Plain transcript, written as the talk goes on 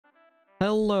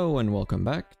Hello and welcome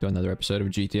back to another episode of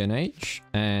GTNH,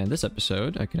 and this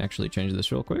episode, I can actually change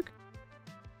this real quick.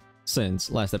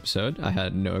 Since last episode, I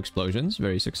had no explosions,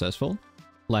 very successful.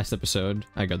 Last episode,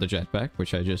 I got the jetpack,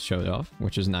 which I just showed off,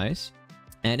 which is nice.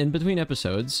 And in between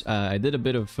episodes, I did a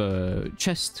bit of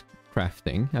chest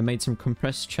crafting. I made some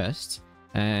compressed chests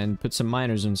and put some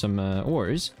miners and some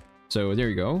ores. So there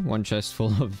you go, one chest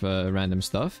full of random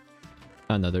stuff.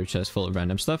 Another chest full of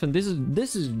random stuff, and this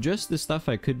is just the stuff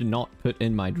I could not put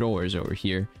in my drawers over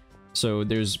here. So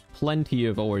there's plenty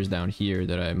of ores down here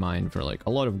that I mine for, like, a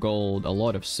lot of gold, a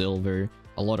lot of silver,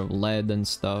 a lot of lead and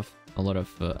stuff, a lot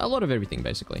of everything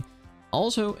basically.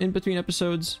 Also, in between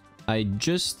episodes, I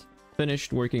just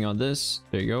finished working on this.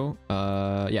 There you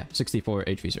go. Yeah, 64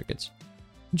 HV circuits.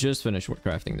 Just finished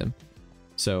crafting them.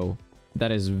 So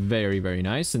that is very, very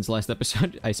nice. Since last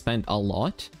episode, I spent a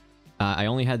lot. I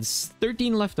only had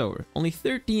 13 left over. Only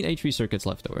 13 HV circuits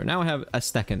left over. Now I have a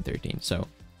stack and 13, so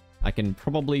I can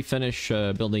probably finish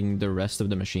building the rest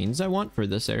of the machines I want for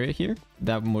this area here.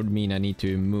 That would mean I need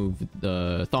to move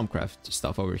the Thaumcraft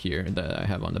stuff over here that I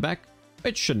have on the back.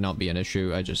 It should not be an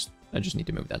issue. I just need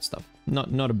to move that stuff.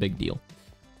 Not a big deal.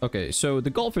 Okay, so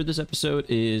the goal for this episode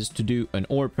is to do an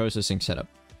ore processing setup.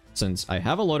 Since I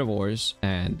have a lot of ores,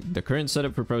 and the current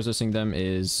setup for processing them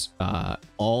is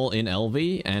all in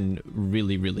LV and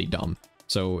really, really dumb.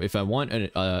 So if I want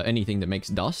anything that makes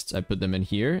dusts, I put them in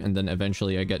here, and then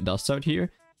eventually I get dusts out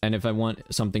here. And if I want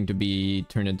something to be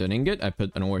turned into an ingot, I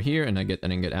put an ore here, and I get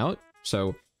an ingot out.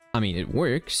 So, I mean, it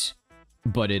works,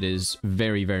 but it is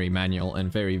very, very manual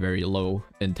and very, very low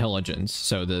intelligence.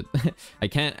 So that I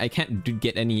can't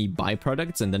get any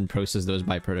byproducts and then process those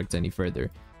byproducts any further.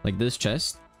 Like this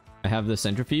chest, I have the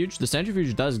centrifuge. The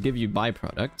centrifuge does give you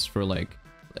byproducts for, like,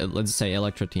 let's say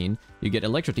electrotine. You get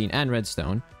electrotine and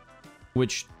redstone,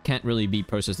 which can't really be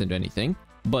processed into anything.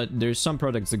 But there's some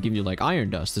products that give you, like,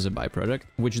 iron dust as a byproduct,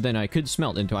 which then I could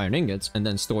smelt into iron ingots and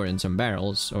then store in some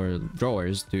barrels or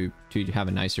drawers to have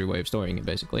a nicer way of storing it,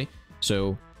 basically.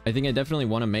 So I think I definitely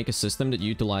want to make a system that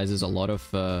utilizes a lot of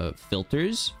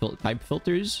filters, type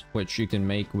filters, which you can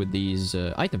make with these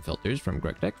item filters from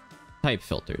GregTech. Type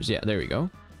filters, yeah, there we go.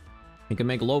 You can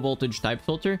make low voltage type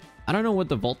filter. I don't know what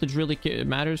the voltage really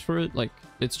matters for it. Like,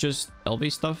 it's just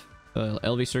LV stuff,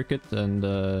 LV circuit, and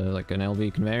like an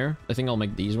LV conveyor. I think I'll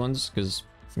make these ones because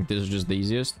I think this is just the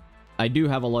easiest. I do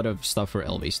have a lot of stuff for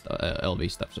LV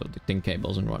stuff, so the thin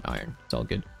cables and wrought iron. It's all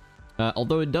good.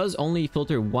 Although it does only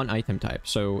filter one item type.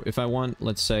 So if I want,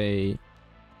 let's say,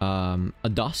 a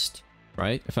dust,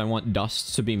 right? If I want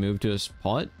dust to be moved to a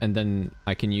spot, and then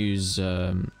I can use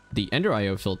the Ender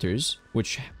IO filters,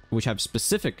 which have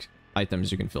specific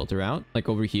items you can filter out. Like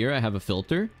over here, I have a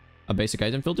filter, a basic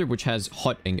item filter, which has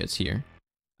hot ingots here.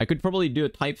 I could probably do a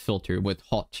type filter with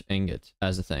hot ingot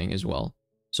as a thing as well.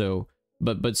 So,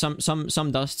 but some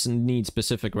dusts need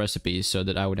specific recipes, so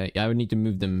that I would need to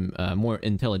move them more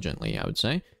intelligently, I would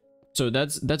say. So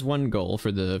that's one goal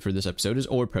for this episode, is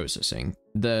ore processing.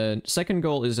 The second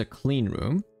goal is a clean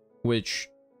room, which,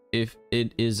 if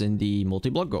it is in the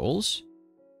multi-block goals,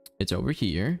 it's over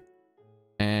here.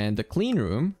 And the clean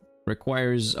room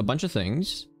requires a bunch of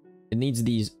things. It needs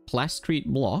these plasticrete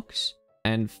blocks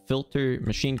and filter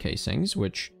machine casings,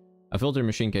 which a filter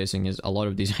machine casing is a lot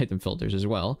of these item filters as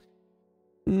well.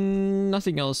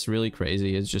 Nothing else really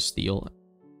crazy, it's just steel.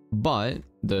 But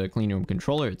the clean room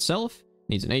controller itself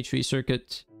needs an HV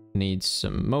circuit, needs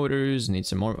some motors, needs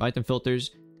some more item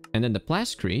filters. And then the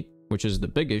plasticrete, which is the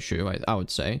big issue, I would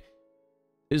say,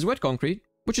 is wet concrete,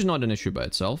 which is not an issue by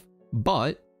itself.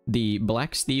 But the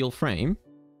black steel frame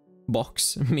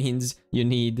box means you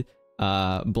need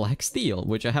black steel,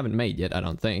 which I haven't made yet, I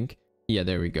don't think. Yeah,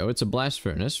 there we go. It's a blast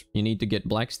furnace. You need to get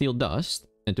black steel dust,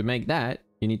 and to make that,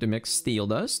 you need to mix steel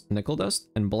dust, nickel dust,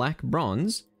 and black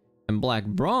bronze. And black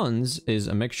bronze is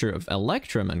a mixture of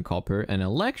electrum and copper, and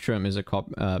electrum is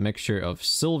a mixture of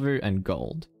silver and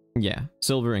gold. Yeah,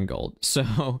 silver and gold.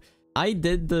 So I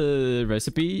did the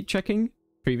recipe checking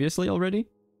previously already.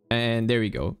 And there we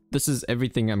go. This is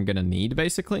everything I'm gonna need,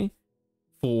 basically,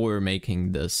 for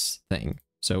making this thing.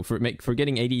 So for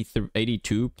getting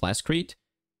 82 plasticrete,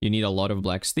 you need a lot of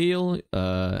black steel,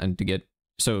 and to get...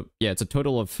 So, yeah, it's a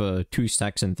total of 2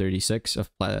 stacks and 36 of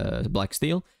black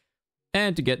steel.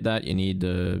 And to get that, you need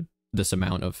this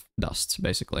amount of dusts,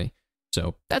 basically.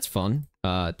 So, that's fun.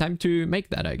 Time to make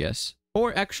that, I guess.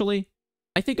 Or, actually,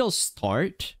 I think I'll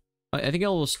start...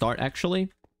 actually,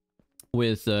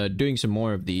 with doing some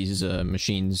more of these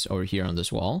machines over here on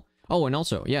this wall. Oh, and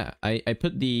also, yeah, I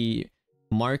put the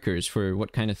markers for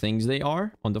what kind of things they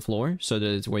are on the floor, so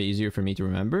that it's way easier for me to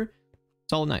remember.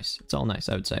 It's all nice,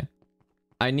 I would say.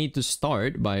 I need to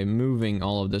start by moving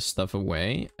all of this stuff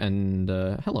away. And,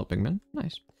 hello, Pigman.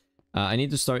 Nice. I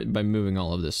need to start by moving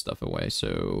all of this stuff away.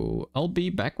 So I'll be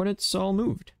back when it's all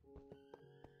moved.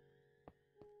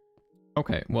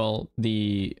 Okay, well,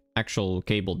 the actual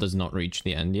cable does not reach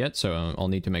the end yet, so I'll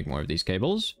need to make more of these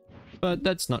cables. But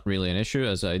that's not really an issue,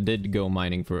 as I did go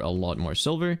mining for a lot more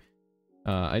silver.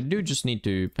 I do just need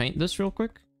to paint this real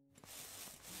quick.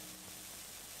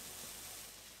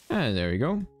 And there we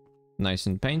go. Nice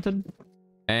and painted.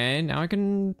 And now I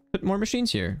can put more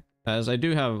machines here, as I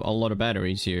do have a lot of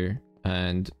batteries here,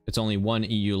 and it's only 1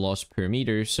 EU loss per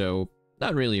meter, so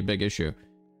not really a big issue.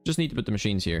 Just need to put the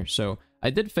machines here. So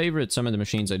I did favorite some of the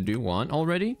machines I do want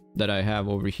already that I have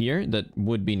over here. That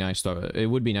would be nice to, it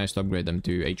would be nice to upgrade them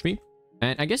to HP.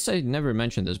 And I guess I never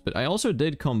mentioned this, but I also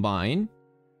did combine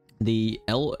the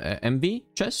MV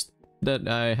chest that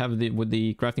I have with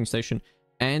the crafting station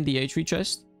and the HV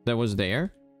chest that was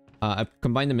there. I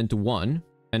combined them into one,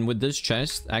 and with this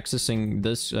chest accessing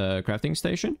this crafting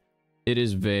station, it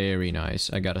is very nice,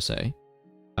 I gotta say.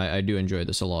 I do enjoy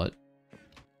this a lot.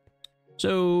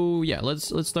 So yeah,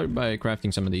 let's start by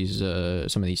crafting some of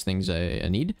these things I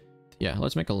need. Yeah,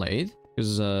 let's make a lathe,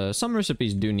 because some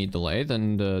recipes do need the lathe,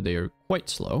 and they are quite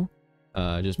slow.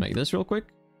 Just make this real quick.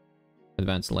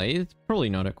 Advanced lathe,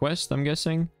 probably not a quest, I'm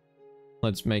guessing.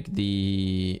 Let's make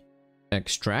the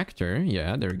extractor.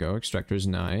 Yeah, there we go. Extractor is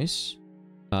nice.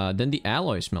 Then the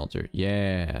alloy smelter.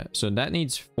 Yeah, so that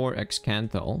needs 4x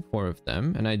canthal, 4 of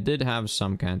them, and I did have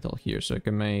some canthal here, so I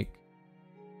can make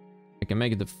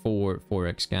the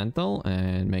 4x canthal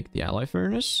and make the alloy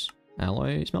furnace,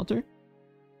 alloy smelter.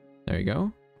 There you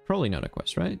go. Probably not a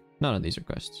quest, right? None of these are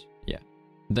quests. Yeah.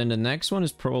 Then the next one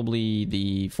is probably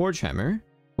the forge hammer,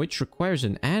 which requires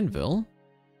an anvil.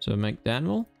 So make the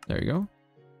anvil. There you go.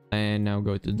 And now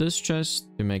go to this chest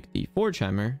to make the forge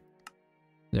hammer.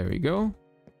 There we go.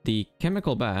 The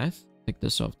chemical bath. Take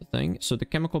this off the thing. So the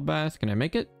chemical bath, can I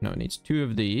make it? No, it needs 2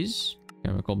 of these.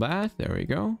 Chemical bath. There we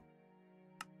go.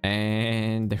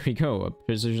 And there we go, a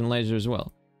precision laser as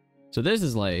well. So this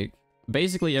is like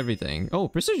basically everything. Oh,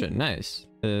 precision, nice.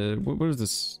 What was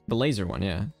this? The laser one,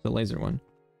 yeah, the laser one.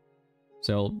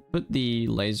 So I'll put the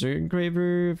laser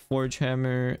engraver, forge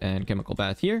hammer, and chemical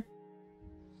bath here.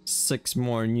 6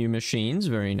 more new machines,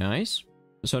 very nice.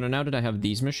 So now that I have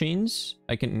these machines,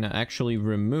 I can actually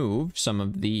remove some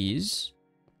of these.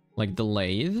 Like the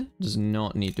lathe does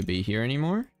not need to be here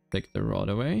anymore. Take the rod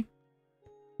away.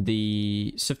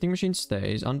 The sifting machine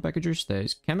stays, unpackager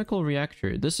stays, chemical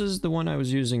reactor. This is the one I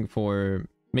was using for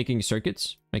making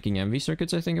circuits, making MV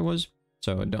circuits, I think it was.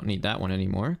 So I don't need that one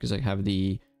anymore because I have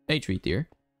the HV tier.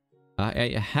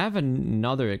 I have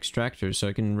another extractor, so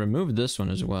I can remove this one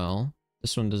as well.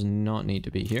 This one does not need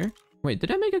to be here. Wait,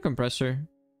 did I make a compressor?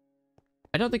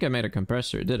 I don't think I made a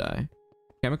compressor, did I?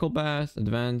 Chemical bath,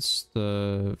 advanced,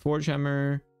 forge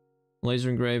hammer,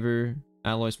 laser engraver,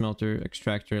 alloy smelter,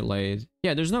 extractor, lathe.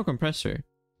 Yeah, there's no compressor.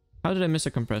 How did I miss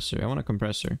a compressor? I want a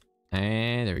compressor.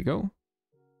 And there we go.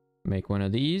 Make one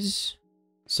of these.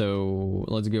 So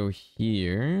let's go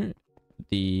here.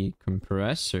 The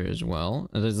compressor as well.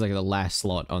 This is like the last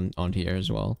slot on here as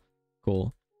well.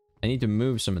 Cool. I need to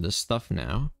move some of this stuff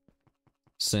now.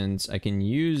 Since I can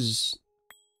use...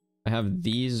 I have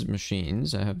these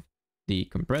machines. I have the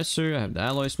compressor, I have the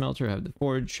alloy smelter, I have the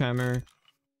forge hammer,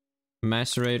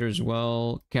 macerator as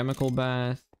well, chemical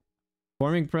bath,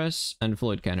 forming press, and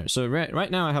fluid canner. So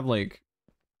right now I have like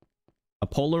a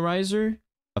polarizer,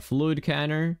 a fluid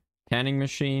canner, canning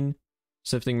machine,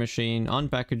 sifting machine,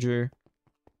 unpackager,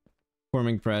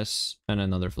 forming press, and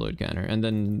another fluid canner. And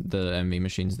then the MV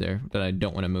machines there that I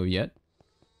don't want to move yet.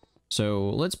 So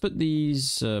let's put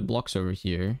these blocks over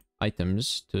here,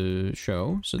 items to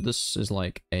show. So this is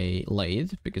like a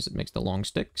lathe because it makes the long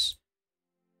sticks.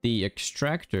 The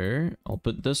extractor, I'll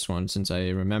put this one since I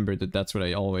remembered that that's what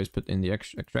I always put in the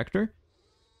extractor.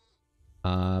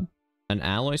 An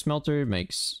alloy smelter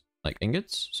makes like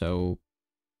ingots, so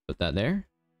put that there.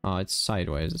 Oh, it's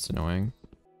sideways, it's annoying.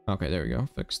 Okay, there we go,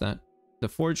 fix that. The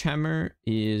forge hammer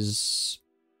is,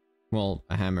 well,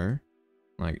 a hammer.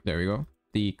 Like, there we go.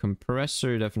 The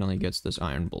compressor definitely gets this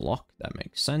iron block, that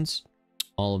makes sense.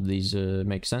 All of these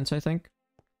make sense, I think.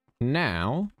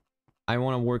 Now, I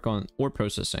want to work on ore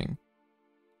processing.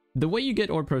 The way you get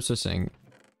ore processing,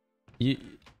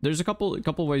 there's a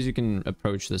couple ways you can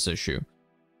approach this issue.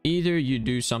 Either you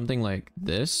do something like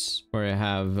this, where I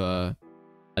have a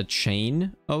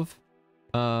chain of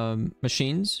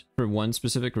machines for one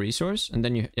specific resource, and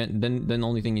then then the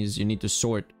only thing is you need to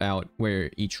sort out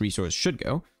where each resource should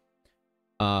go.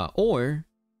 Or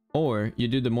Or you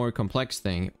do the more complex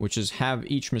thing, which is have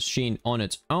each machine on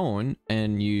its own,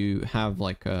 and you have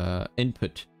like a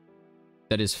input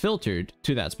that is filtered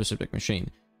to that specific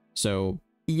machine. So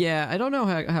yeah, I don't know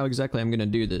how exactly I'm gonna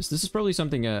do this. This is probably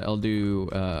something I'll do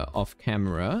off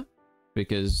camera,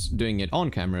 because doing it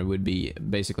on camera would be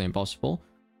basically impossible.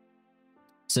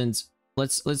 Since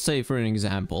let's say for an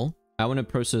example, I want to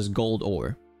process gold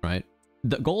ore, right?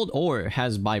 The gold ore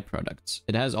has byproducts.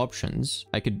 It has options.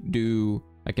 I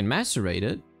can macerate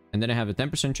it, and then I have a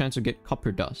 10% chance to get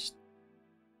copper dust,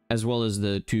 as well as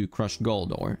the 2 crushed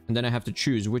gold ore. And then I have to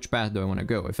choose which path do I want to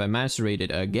go. If I macerate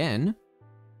it again,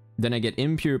 then I get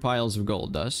impure piles of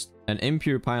gold dust, and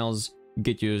impure piles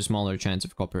get you a smaller chance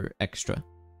of copper extra,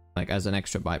 like as an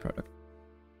extra byproduct.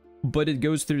 But it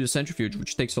goes through the centrifuge,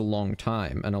 which takes a long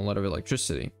time and a lot of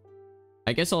electricity.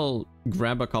 I guess I'll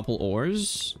grab a couple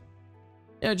ores.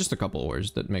 Yeah, just a couple ores,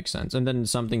 that makes sense. And then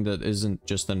something that isn't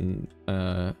just an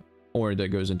ore that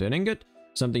goes into an ingot,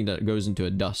 something that goes into a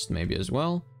dust maybe as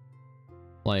well.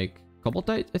 Like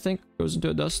cobaltite, I think, goes into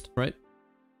a dust, right?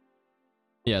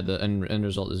 Yeah, the end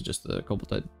result is just the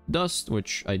cobaltite dust,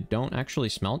 which I don't actually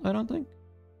smelt, I don't think.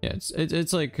 Yeah,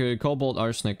 it's like cobalt,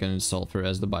 arsenic, and sulfur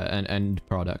as the end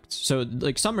products. So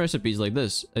like some recipes like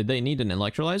this, they need an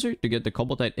electrolyzer to get the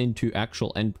cobaltite into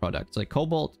actual end products. Like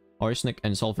cobalt, arsenic,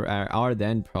 and sulfur are the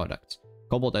end products.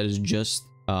 Cobaltite is just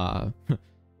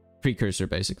precursor,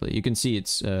 basically. You can see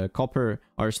it's copper,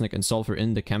 arsenic, and sulfur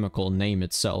in the chemical name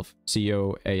itself,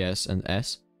 CO, AS, and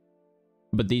S.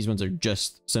 But these ones are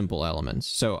just simple elements.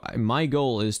 So my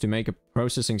goal is to make a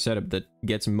processing setup that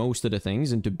gets most of the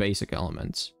things into basic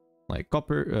elements, like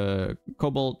copper,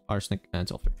 cobalt, arsenic, and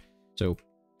sulfur. So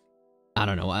I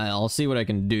don't know. I'll see what I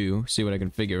can do, see what I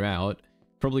can figure out.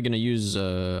 Probably going to use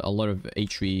a lot of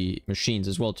HV machines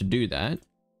as well to do that.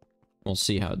 We'll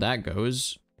see how that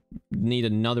goes. Need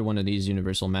another one of these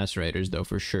universal macerators, though,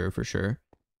 for sure.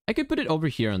 I could put it over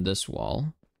here on this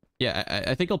wall. Yeah,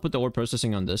 I think I'll put the ore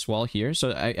processing on this wall here,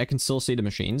 so I can still see the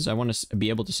machines. I want to be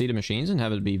able to see the machines and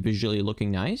have it be visually looking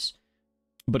nice,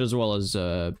 but as well as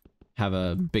have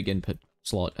a big input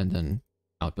slot and then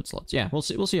output slots. Yeah, we'll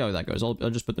see how that goes. I'll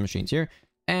just put the machines here,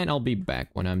 and I'll be back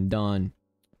when I'm done.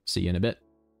 See you in a bit.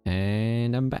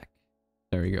 And I'm back.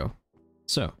 There we go.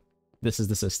 So, this is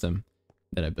the system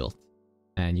that I built,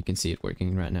 and you can see it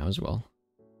working right now as well.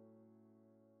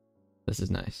 This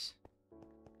is nice.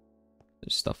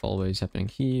 There's stuff always happening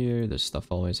here. There's stuff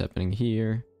always happening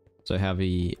here. So I have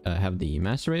the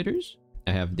macerators.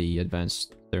 I have the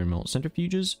advanced thermal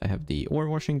centrifuges. I have the ore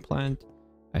washing plant.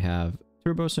 I have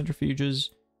turbo centrifuges.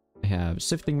 I have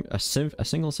a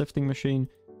single sifting machine,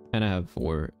 and I have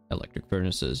 4 electric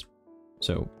furnaces.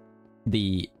 So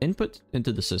the input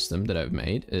into the system that I've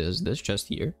made is this chest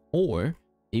here, or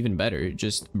even better,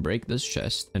 just break this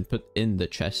chest and put in the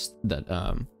chest that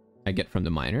I get from the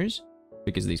miners.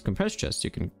 Because these compressed chests,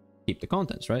 you can keep the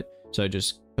contents, right? So I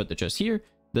just put the chest here.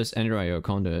 This Ender.io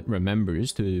conduit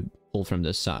remembers to pull from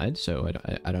this side, so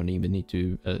I don't even need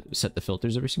to set the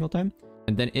filters every single time.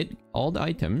 And then all the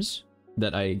items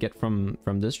that I get from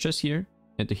this chest here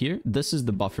into here, this is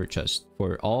the buffer chest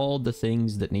for all the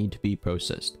things that need to be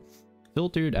processed,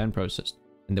 filtered and processed.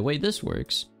 And the way this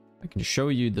works, I can show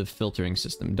you the filtering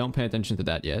system. Don't pay attention to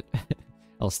that yet.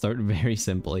 I'll start very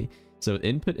simply. So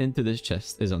input into this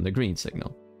chest is on the green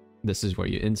signal. This is where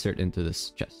you insert into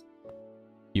this chest.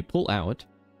 You pull out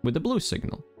with the blue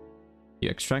signal.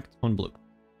 You extract on blue.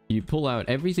 You pull out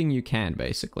everything you can,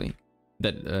 basically.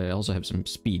 That I also have some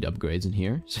speed upgrades in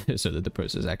here, so that the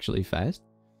process is actually fast.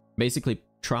 Basically,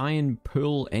 try and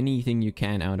pull anything you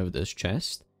can out of this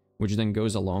chest, which then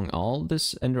goes along all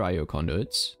this Ender.io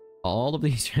conduits. All of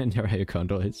these Ender.io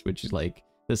conduits, which is like,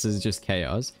 this is just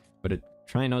chaos, but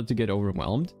try not to get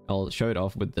overwhelmed. I'll show it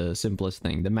off with the simplest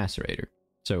thing, the macerator.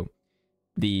 So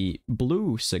the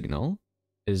blue signal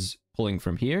is pulling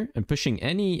from here and pushing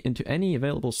into any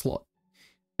available slot.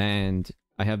 And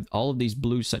I have all of these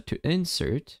blue set to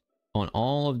insert on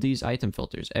all of these item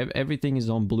filters. Everything is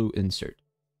on blue insert.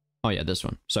 Oh yeah, this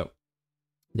one. So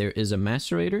there is a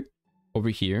macerator over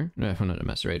here. No, not a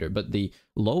macerator, but the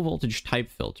low voltage type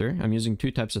filter. I'm using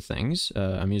 2 types of things.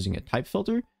 I'm using a type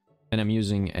filter, and I'm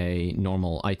using a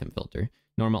normal item filter.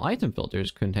 Normal item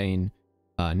filters contain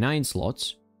 9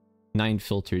 slots, 9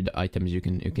 filtered items you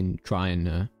can try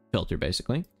and filter,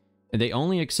 basically. And they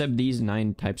only accept these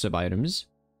 9 types of items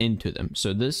into them.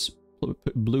 So this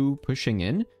blue pushing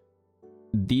in,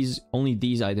 only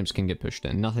these items can get pushed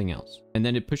in, nothing else. And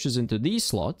then it pushes into these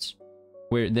slots,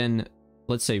 where then,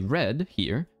 let's say red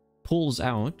here, pulls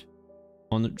out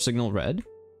on the signal red,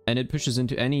 and it pushes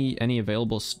into any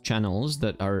available channels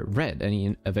that are red,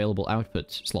 any available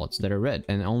output slots that are red,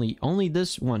 and only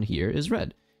this one here is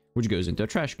red, which goes into a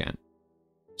trash can.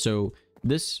 So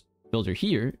this filter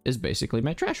here is basically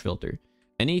my trash filter.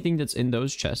 Anything that's in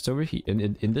those chests over here,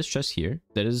 in this chest here,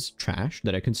 that is trash,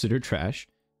 that I consider trash,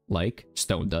 like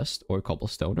stone dust or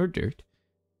cobblestone or dirt,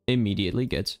 immediately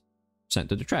gets sent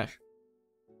to the trash.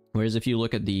 Whereas if you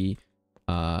look at the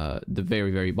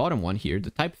very, very bottom one here, the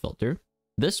type filter,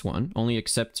 this one only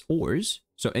accepts ores.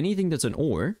 So anything that's an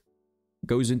ore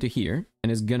goes into here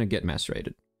and is gonna get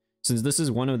macerated. Since this is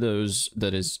one of those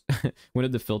that is one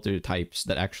of the filter types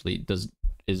that actually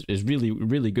is really,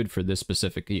 really good for this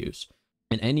specific use.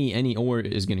 And any ore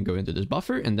is going to go into this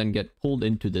buffer and then get pulled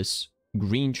into this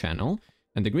green channel.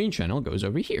 And the green channel goes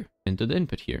over here into the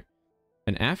input here.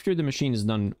 And after the machine is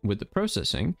done with the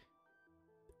processing,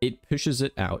 it pushes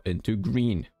it out into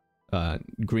green.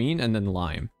 Green and then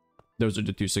lime. Those are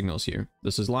the two signals here.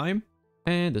 This is lime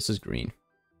and this is green.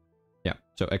 Yeah,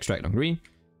 so extract on green.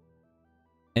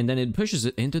 And then it pushes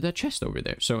it into that chest over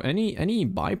there. So any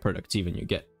byproducts even you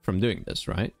get from doing this,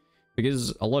 right?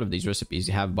 Because a lot of these recipes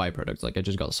have byproducts. Like I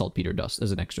just got saltpeter dust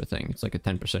as an extra thing. It's like a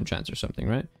 10% chance or something,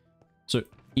 right? So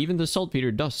even the saltpeter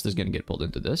dust is going to get pulled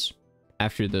into this.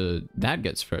 After that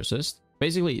gets processed,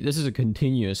 basically this is a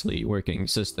continuously working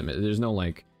system. There's no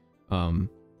like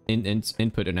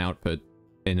input and output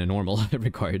in a normal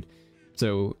regard.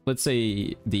 So let's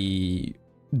say the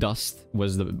dust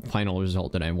was the final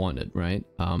result that I wanted, right?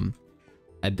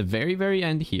 At the very, very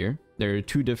end here, there are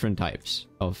two different types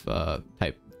of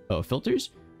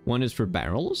filters. One is for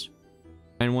barrels,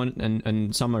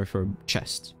 and some are for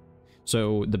chests.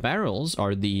 So the barrels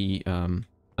are the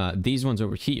these ones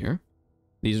over here.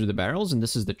 These are the barrels, and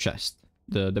this is the chest.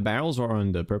 The barrels are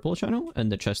on the purple channel,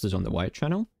 and the chest is on the white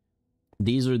channel.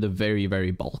 These are the very,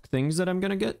 very bulk things that I'm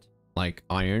gonna get, like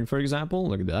iron, for example.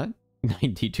 Look at that,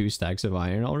 92 stacks of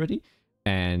iron already,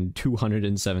 and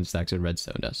 207 stacks of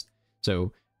redstone dust.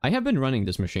 So I have been running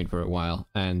this machine for a while,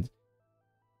 and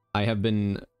I have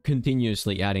been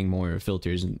continuously adding more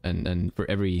filters and for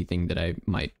everything that I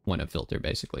might want to filter,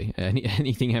 basically.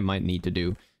 Anything I might need to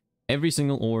do. Every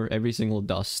single ore, every single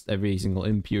dust, every single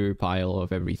impure pile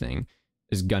of everything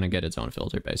is gonna get its own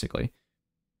filter, basically.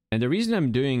 And the reason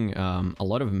I'm doing a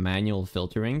lot of manual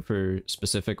filtering for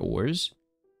specific ores,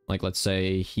 like let's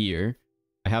say here,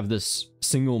 I have this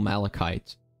single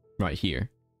malachite right here,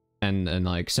 and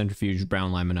like centrifuge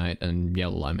brown limonite and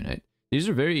yellow limonite. These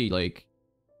are very like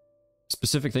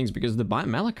specific things because the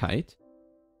malachite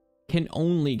can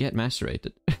only get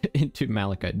macerated into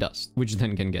malachite dust, which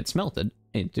then can get smelted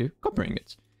into copper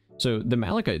ingots. So the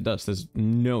malachite dust has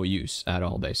no use at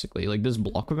all, basically. Like this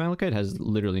block of malachite has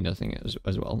literally nothing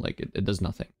as well. Like it does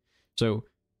nothing. So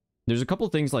there's a couple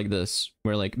things like this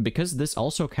where like, because this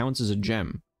also counts as a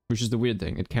gem, which is the weird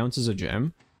thing. It counts as a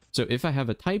gem. So if I have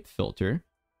a type filter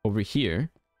over here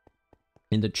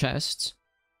in the chest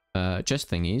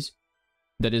thingies,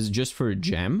 that is just for a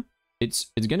gem,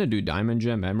 it's gonna do diamond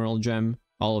gem, emerald gem,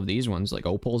 all of these ones like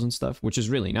opals and stuff, which is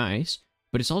really nice,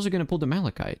 but it's also gonna pull the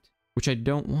malachite, which I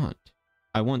don't want.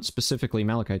 I want specifically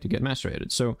malachite to get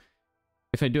macerated. So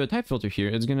if I do a type filter here,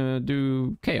 it's gonna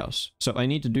do chaos. So I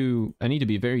need to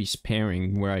be very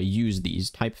sparing where I use these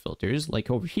type filters.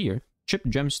 Like over here, chipped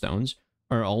gemstones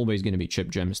are always gonna be chipped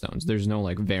gemstones. There's no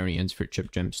like variants for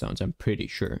chipped gemstones, I'm pretty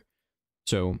sure.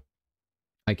 So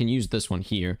I can use this one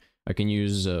here. I can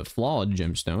use flawed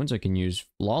gemstones. I can use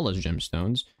flawless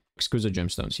gemstones, exquisite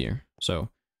gemstones here. So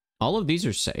all of these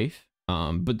are safe,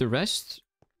 but the rest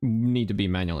need to be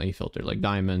manually filtered, like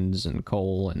diamonds and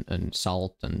coal and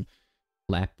salt and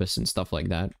lapis and stuff like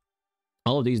that.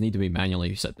 All of these need to be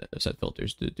manually set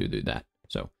filters to do that.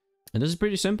 So, and this is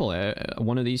pretty simple.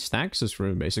 One of these stacks is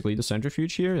for basically the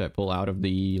centrifuge here. I pull out of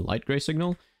the light gray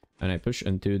signal and I push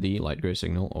into the light gray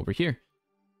signal over here.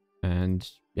 And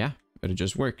yeah, it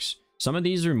just works. Some of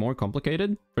these are more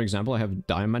complicated. For example, I have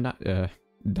diatomite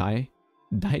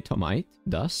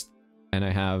dust, and I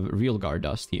have realgar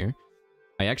dust here.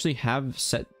 I actually have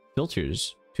set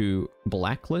filters to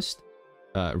blacklist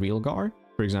realgar,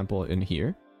 for example, in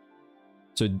here.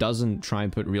 So it doesn't try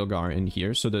and put realgar in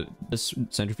here, so that this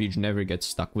centrifuge never gets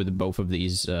stuck with both of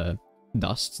these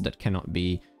dusts that cannot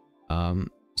be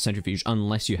centrifuged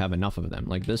unless you have enough of them.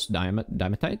 Like this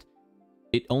diamatite,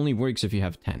 it only works if you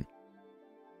have 10.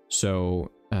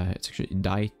 So it's actually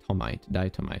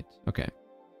diatomite. Okay.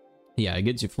 Yeah, it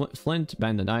gives you flint,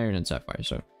 banded iron, and sapphire.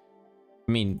 So,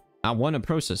 I mean, I want to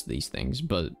process these things,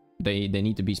 but they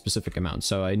need to be specific amounts.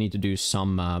 So I need to do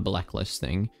some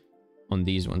blacklisting on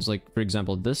these ones. Like, for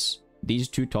example, these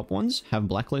two top ones have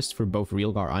blacklist for both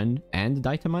realgar and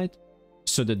diatomite.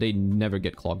 so that they never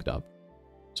get clogged up.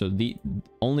 So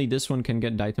only this one can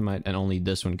get diatomite and only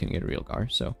this one can get real gar.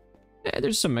 So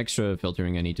there's some extra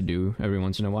filtering I need to do every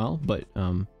once in a while, but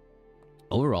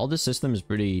overall this system is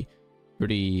pretty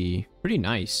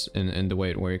nice in the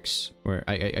way it works, where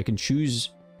I can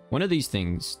choose one of these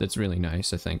things that's really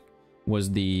nice, I think,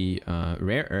 was the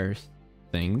rare earth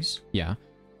things. Yeah.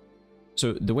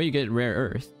 So the way you get rare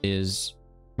earth is,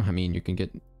 I mean, you can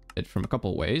get it from a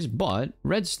couple ways, but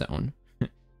redstone.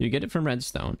 You get it from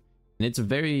redstone, and it's a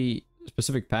very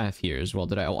specific path here as well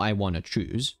that I want to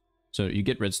choose. So you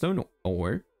get redstone,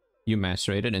 or you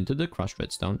macerate it into the crushed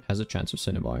redstone, has a chance of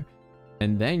cinnabar,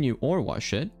 and then you ore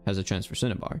wash it, has a chance for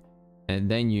cinnabar, and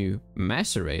then you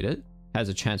macerate it, has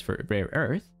a chance for rare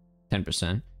earth, 10%,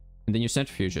 and then you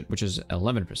centrifuge it, which is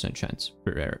 11% chance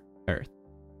for rare earth.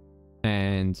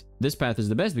 And this path is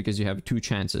the best because you have 2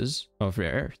 chances of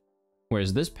rare earth.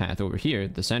 Whereas this path over here,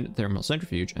 the thermal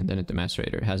centrifuge, and then at the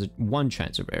macerator, has 1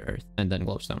 chance of rare earth, and then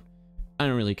glowstone. I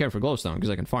don't really care for glowstone because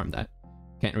I can farm that.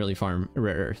 Can't really farm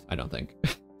rare earth, I don't think.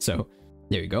 So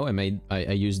there you go. I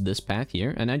used this path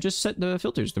here, and I just set the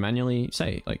filters to manually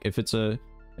say, like, if it's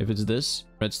this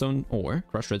redstone ore,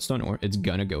 crushed redstone ore, it's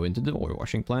gonna go into the ore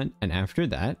washing plant, and after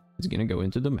that, it's gonna go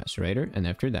into the macerator, and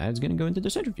after that, it's gonna go into the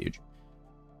centrifuge.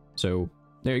 So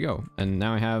there you go. And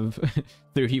now I have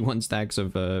 31 stacks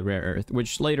of rare earth,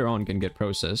 which later on can get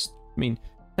processed. I mean,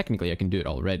 technically I can do it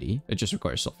already. It just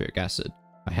requires sulfuric acid.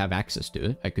 I have access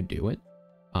to it. I could do it.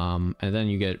 And then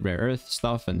you get rare earth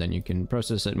stuff, and then you can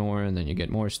process it more, and then you get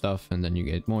more stuff, and then you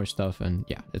get more stuff, and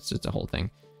yeah, it's a whole thing.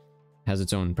 It has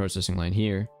its own processing line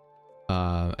here.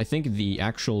 I think the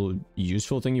actual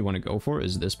useful thing you want to go for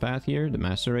is this path here, the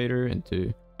macerator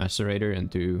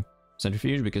into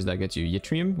centrifuge, because that gets you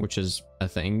yttrium, which is a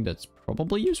thing that's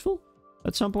probably useful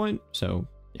at some point. So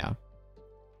yeah,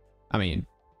 I mean,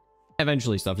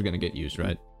 eventually stuff's gonna get used,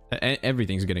 right?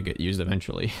 Everything's gonna get used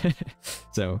eventually.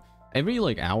 So every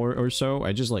like hour or so,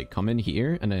 I just like come in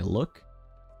here and I look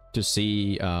to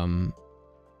see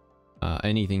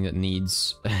anything that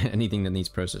needs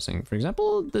processing. For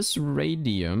example, this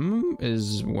radium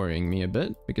is worrying me a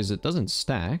bit because it doesn't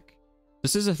stack.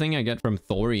 This is a thing I get from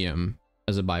thorium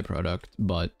as a byproduct,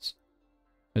 but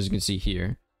as you can see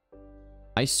here,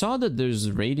 I saw that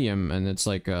there's radium, and it's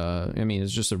like I mean,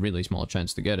 it's just a really small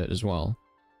chance to get it as well,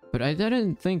 but I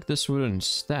didn't think this wouldn't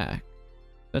stack.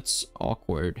 That's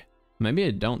awkward. Maybe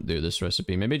I don't do this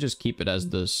recipe. Maybe I just keep it as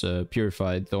this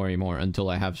purified thorium ore until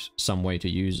I have some way to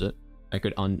use it. I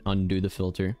could undo the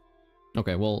filter.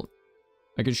 Okay, well,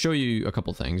 I could show you a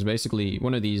couple things. Basically,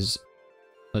 one of these,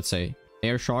 let's say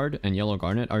air shard and yellow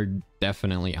garnet, are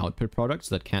definitely output products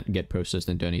that can't get processed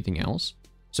into anything else.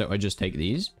 So I just take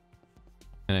these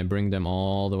and I bring them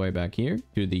all the way back here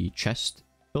to the chest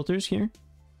filters here.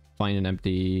 Find an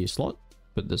empty slot,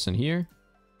 put this in here,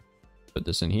 put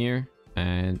this in here,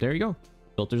 and there you go.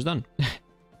 Filter's done.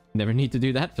 Never need to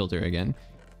do that filter again.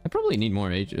 I probably need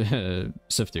more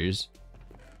sifters,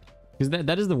 because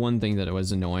that is the one thing that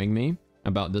was annoying me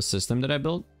about this system that I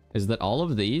built, is that all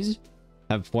of these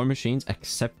have 4 machines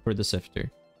except for the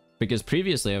sifter. Because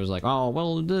previously I was like, oh,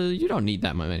 well, you don't need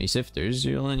that many sifters.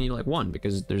 You only need like 1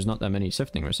 because there's not that many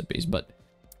sifting recipes. But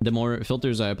the more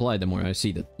filters I apply, the more I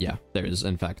see that, yeah, there is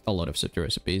in fact a lot of sifter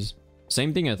recipes.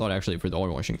 Same thing I thought actually for the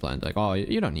ore washing plant. Like, oh,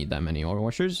 you don't need that many ore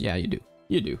washers. Yeah, you do.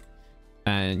 You do.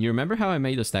 And you remember how I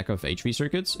made a stack of HV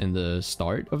circuits in the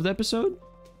start of the episode?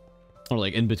 Or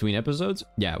like in between episodes?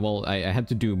 Yeah, well, I had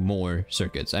to do more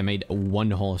circuits. I made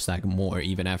 1 whole stack more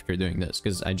even after doing this,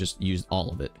 because I just used all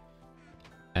of it.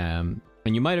 And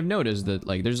you might have noticed that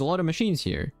like there's a lot of machines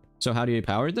here. So how do you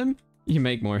power them? You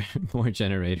make more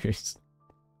generators.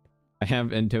 I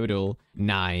have in total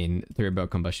 9 turbo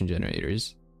combustion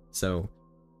generators. So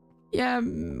yeah,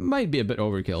 might be a bit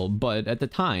overkill, but at the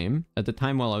time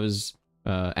while I was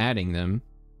adding them,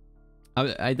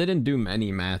 I didn't do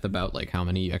any math about like how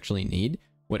many you actually need.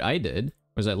 What I did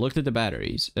was I looked at the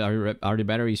batteries. Are the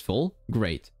batteries full?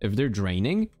 Great. If they're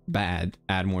draining, bad.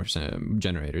 Add more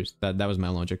generators. That was my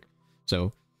logic.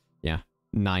 So yeah,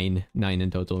 9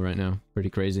 in total right now. Pretty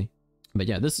crazy. But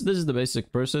yeah, this is the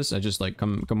basic process. I just like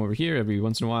come over here every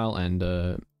once in a while and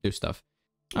do stuff.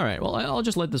 All right, well, I'll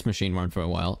just let this machine run for a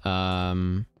while.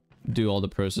 Do all the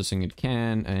processing it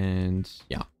can, and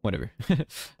yeah, whatever.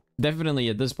 Definitely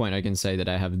at this point I can say that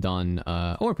I have done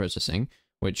ore processing,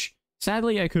 which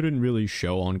sadly I couldn't really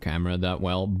show on camera that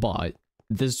well, but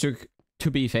this took, to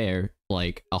be fair,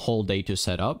 like a whole day to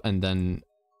set up, and then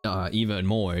even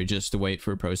more just to wait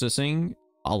for processing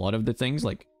a lot of the things.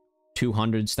 Like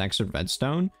 200 stacks of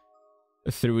redstone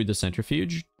through the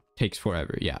centrifuge takes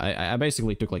forever. Yeah, I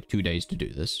basically took like 2 days to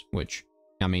do this, which,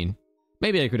 I mean,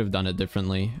 Maybe I could have done it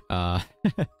differently. I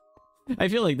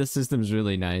feel like the system's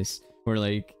really nice. Where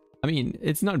like, I mean,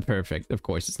 it's not perfect. Of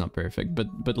course, it's not perfect.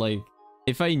 But like,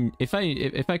 if I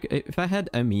had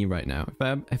ME right now,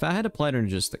 if I had applied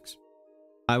logistics,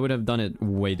 I would have done it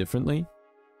way differently,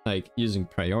 like using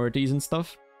priorities and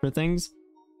stuff for things.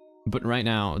 But right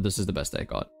now, this is the best I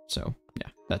got. So yeah,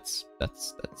 that's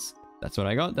what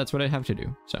I got. That's what I have to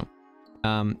do. So,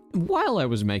 while I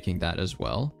was making that as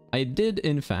well, I did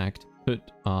in fact put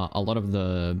a lot of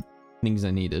the things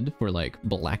I needed for like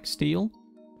black steel.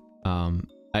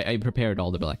 I prepared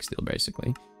all the black steel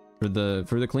basically for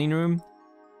the clean room.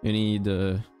 You need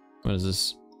what is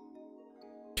this?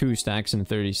 2 stacks and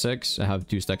 36. I have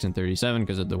 2 stacks and 37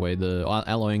 because of the way the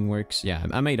alloying works. Yeah,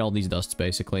 I made all these dusts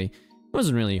basically. It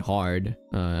wasn't really hard.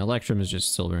 Electrum is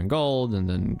just silver and gold, and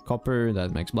then copper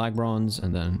that makes black bronze,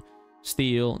 and then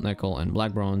steel, nickel, and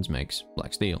black bronze makes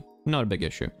black steel. Not a big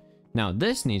issue. Now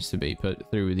this needs to be put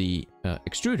through the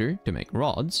extruder to make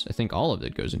rods. I think all of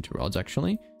it goes into rods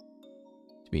actually.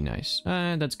 To be nice.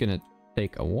 That's gonna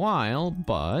take a while,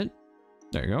 but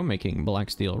there you go, making black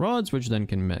steel rods, which then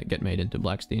can get made into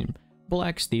black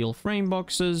steel frame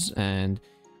boxes. And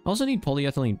I also need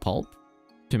polyethylene pulp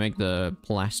to make the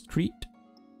plastcrete.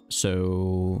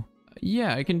 So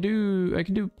yeah, I can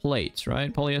do plates,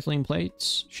 right? Polyethylene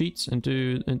plates, sheets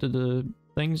into the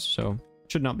things, so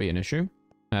should not be an issue.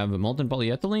 I have a molten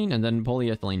polyethylene and then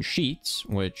polyethylene sheets,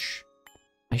 which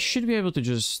I should be able to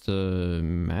just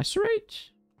macerate.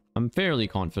 I'm fairly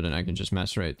confident I can just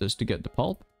macerate this to get the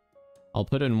pulp. I'll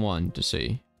put in 1 to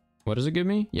see. What does it give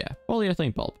me? Yeah,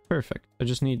 polyethylene pulp. Perfect. I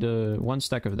just need 1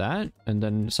 stack of that and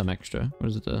then some extra. What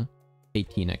is it?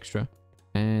 18 extra.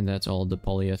 And that's all the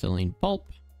polyethylene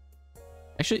pulp.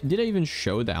 Actually, did I even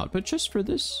show the output just for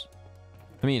this?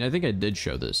 I mean, I think I did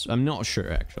show this. I'm not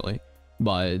sure actually.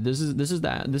 But this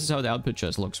is how the output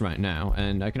chest looks right now.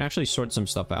 And I can actually sort some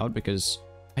stuff out because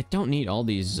I don't need all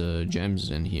these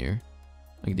gems in here.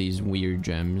 Like these weird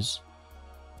gems.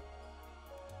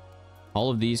 All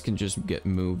of these can just get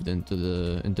moved into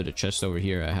the chest over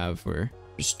here I have for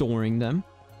storing them.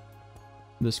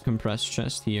 This compressed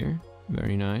chest here.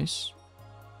 Very nice.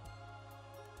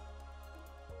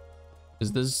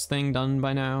 Is this thing done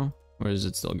by now? Or is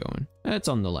it still going? It's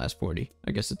on the last 40.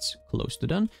 I guess it's close to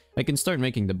done. I can start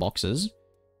making the boxes.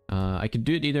 I could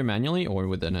do it either manually or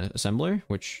with an assembler,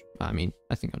 which, I mean,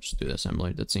 I think I'll just do the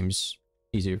assembler. That seems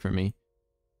easier for me.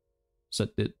 Set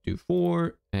it to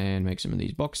 4 and make some of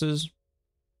these boxes.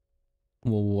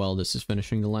 Well, while this is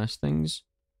finishing the last things.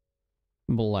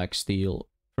 Black steel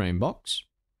frame box.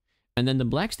 And then the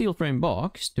black steel frame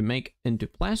box, to make into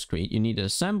plastcrete, you need an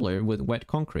assembler with wet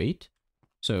concrete.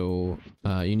 So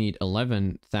you need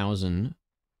 11,000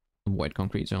 wet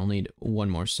concrete, so I'll need 1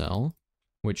 more cell,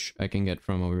 which I can get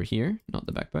from over here. Not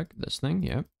the backpack, this thing,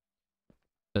 yeah.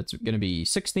 That's going to be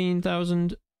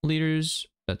 16,000 liters.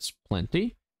 That's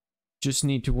plenty. Just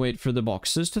need to wait for the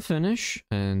boxes to finish,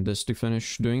 and this to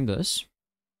finish doing this.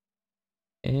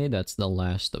 Okay, that's the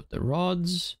last of the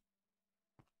rods.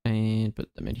 And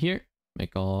put them in here.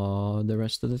 Make all the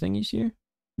rest of the thingies here.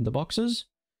 The boxes.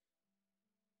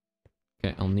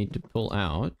 Okay, I'll need to pull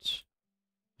out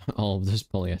all of this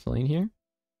polyethylene here.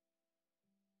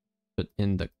 Put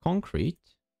in the concrete.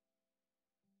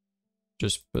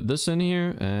 Just put this in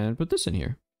here and put this in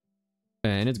here.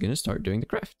 And it's gonna start doing the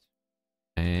craft.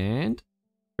 And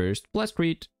first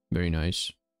plastcrete. Very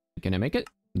nice. Can I make it?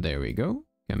 There we go.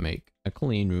 Can make a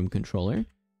clean room controller.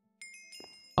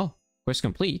 Oh, quest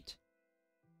complete.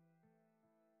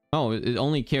 Oh, it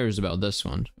only cares about this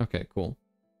one. Okay, cool.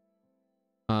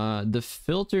 The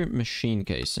filter machine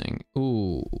casing.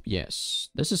 Ooh, yes.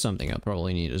 This is something I'll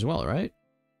probably need as well, right?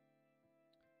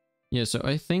 Yeah, so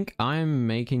I think I'm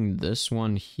making this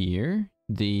one here.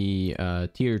 The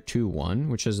tier 2 one,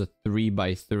 which is a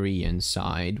 3x3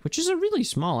 inside, which is a really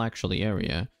small actually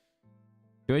area.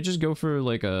 Do I just go for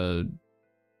like a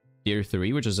tier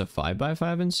 3, which is a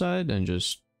 5x5 inside, and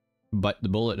just bite the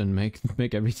bullet and make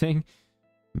everything?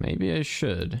 Maybe I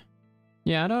should.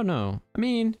 Yeah, I don't know. I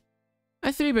mean, a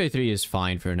 3x3 is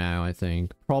fine for now, I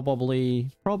think.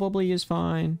 Probably is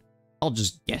fine. I'll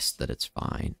just guess that it's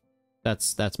fine.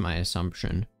 That's my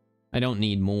assumption. I don't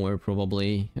need more,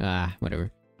 probably.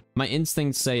 Whatever. My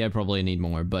instincts say I probably need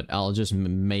more, but I'll just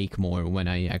make more when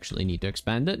I actually need to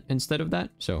expand it instead of that.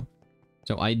 So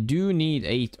I do need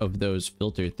 8 of those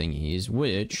filter thingies,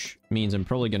 which means I'm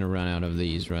probably gonna run out of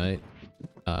these, right?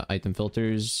 Item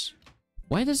filters.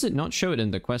 Why does it not show it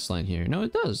in the quest line here? No,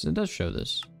 it does. It does show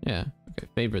this. Yeah. Okay,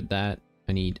 favorite that.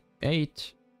 I need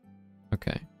 8.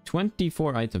 Okay.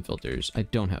 24 item filters. I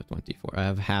don't have 24. I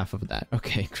have half of that.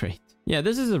 Okay, great. Yeah,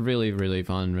 this is a really, really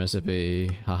fun recipe.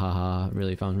 Ha ha ha.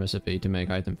 Really fun recipe to make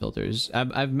item filters.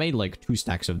 I've made like 2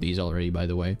 stacks of these already, by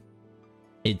the way.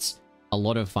 It's a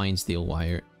lot of fine steel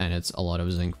wire and it's a lot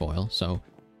of zinc foil. So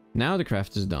now the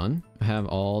craft is done. I have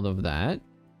all of that.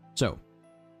 So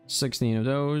 16 of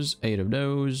those, 8 of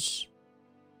those,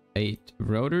 8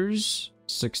 rotors,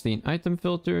 16 item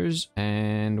filters,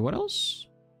 and what else?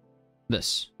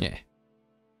 This, yeah.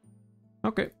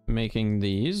 Okay, making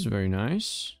these, very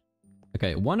nice.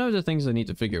 Okay, one of the things I need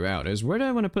to figure out is where do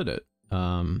I want to put it?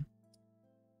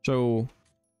 So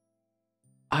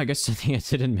I guess something I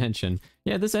didn't mention.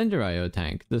 Yeah, this Ender IO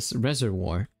tank, this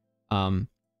reservoir.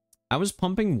 I was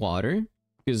pumping water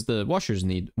because the washers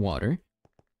need water.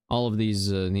 All of these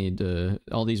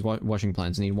all these washing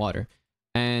plants need water.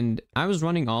 And I was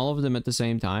running all of them at the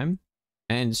same time.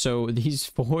 And so these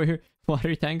 4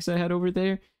 water tanks I had over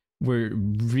there were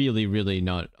really, really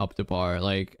not up to par.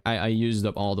 Like I used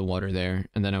up all the water there,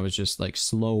 and then I was just like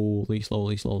slowly.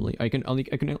 I can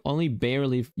only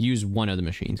barely use one of the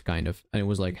machines, kind of, and it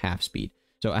was like half speed.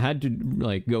 So I had to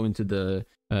like go into the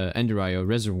Ender IO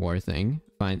reservoir thing,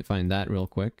 find that real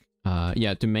quick.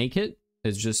 Yeah, to make it,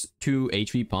 it's just 2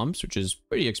 HV pumps, which is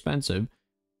pretty expensive.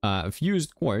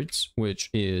 Fused quartz, which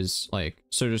is like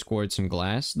Certus quartz and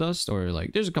glass dust, or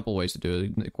like there's a couple ways to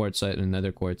do it, quartzite and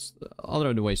nether quartz, all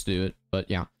other ways to do it, but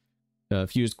yeah,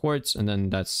 fused quartz, and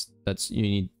then that's you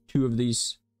need 2 of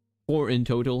these, 4 in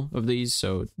total of these,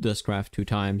 so dustcraft 2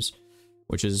 times,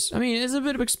 which is, I mean, it's a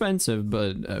bit expensive,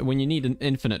 but when you need an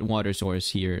infinite water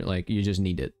source here, like you just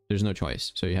need it, there's no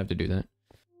choice, so you have to do that.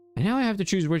 And now I have to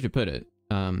choose where to put it.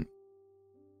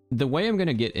 The way I'm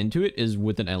gonna get into it is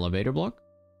with an elevator block,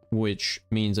 which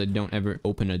means I don't ever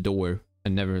open a door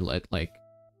and never let like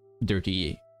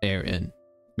dirty air in,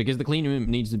 because the clean room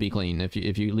needs to be clean. If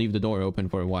you leave the door open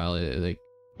for a while, like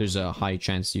there's a high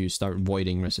chance you start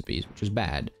voiding recipes, which is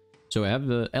bad. So I have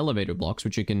the elevator blocks,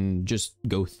 which you can just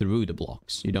go through the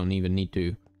blocks. You don't even need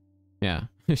to, yeah.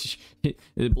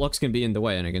 The blocks can be in the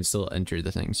way and I can still enter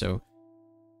the thing. So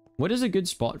what is a good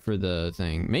spot for the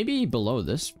thing? Maybe below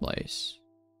this place.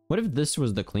 What if this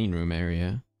was the clean room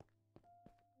area?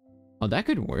 Oh, that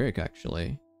could work,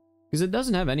 actually. Because it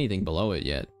doesn't have anything below it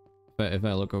yet. But if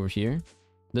I look over here,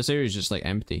 this area is just, like,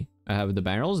 empty. I have the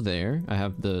barrels there. I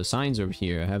have the signs over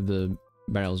here. I have the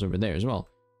barrels over there as well.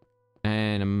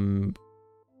 And I'm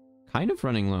kind of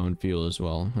running low on fuel as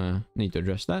well. Need to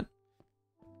address that.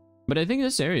 But I think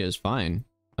this area is fine.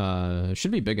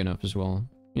 Should be big enough as well.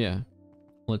 Yeah.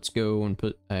 Let's go and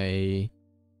put a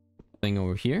thing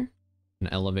over here. An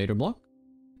elevator block.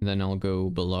 And then I'll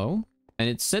go below. And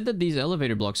it said that these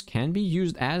elevator blocks can be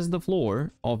used as the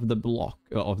floor of the block,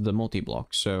 of the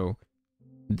multi-block. So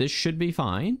this should be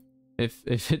fine if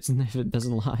it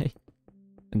doesn't lie.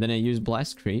 And then I use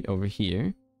blastcrete over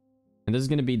here. And this is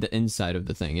going to be the inside of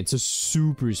the thing. It's a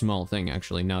super small thing,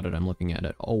 actually, now that I'm looking at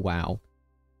it. Oh, wow.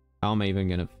 How am I even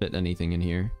going to fit anything in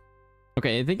here?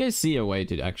 Okay, I think I see a way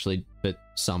to actually fit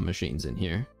some machines in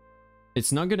here.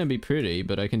 It's not going to be pretty,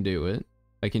 but I can do it.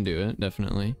 I can do it,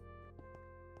 definitely.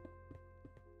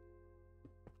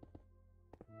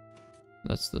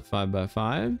 That's the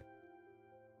 5x5.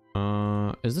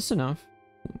 Is this enough?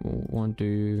 1,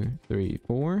 2, 3,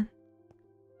 4.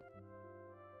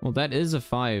 Well, that is a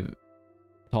 5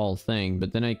 tall thing,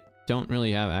 but then I don't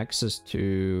really have access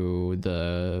to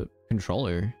the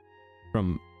controller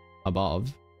from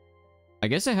above. I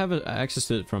guess I have access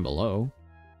to it from below.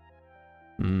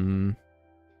 No,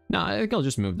 I think I'll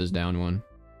just move this down 1.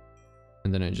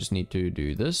 And then I just need to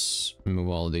do this. Move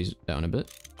all of these down a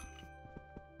bit.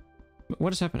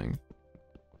 What is happening?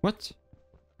 What?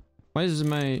 Why is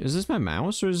this my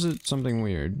mouse, or is it something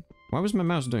weird? Why was my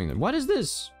mouse doing that? What is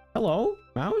this? Hello?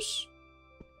 Mouse?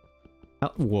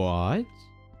 What? What?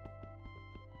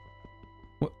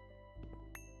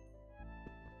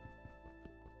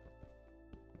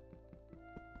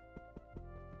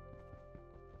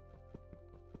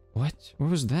 What? What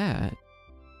was that?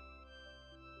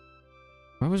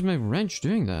 Why was my wrench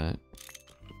doing that?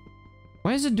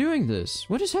 Why is it doing this?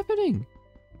 What is happening?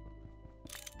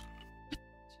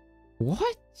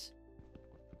 What?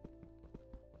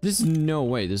 There's no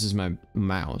way this is my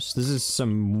mouse. This is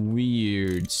some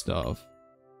weird stuff.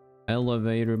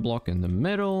 Elevator block in the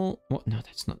middle. What? No,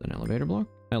 that's not an elevator block.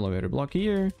 Elevator block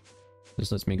here.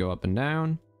 This lets me go up and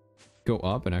down. Go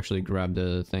up and actually grab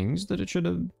the things that it should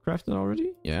have crafted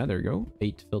already. Yeah, there we go.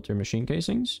 8 filter machine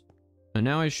casings. And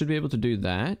now I should be able to do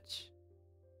that.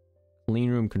 Clean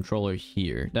room controller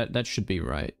here. That should be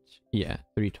right. Yeah,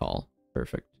 3 tall.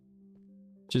 Perfect.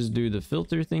 Just do the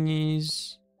filter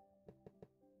thingies.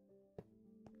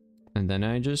 And then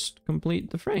I just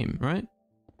complete the frame, right?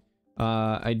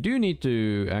 I do need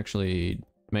to actually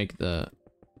make the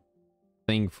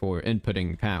thing for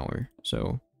inputting power.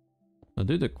 So I'll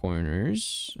do the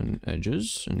corners and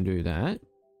edges and do that.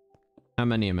 How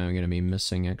many am I going to be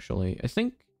missing, actually? I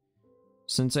think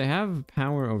since I have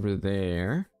power over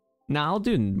there... Nah, I'll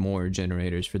do more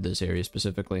generators for this area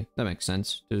specifically. That makes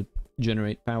sense, to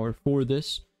generate power for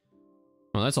this.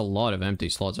 Oh, that's a lot of empty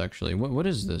slots, actually. What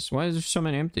is this? Why is there so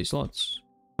many empty slots?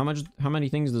 How many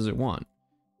things does it want?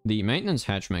 The maintenance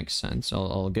hatch makes sense.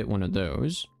 I'll get one of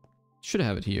those. Should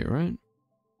have it here, right?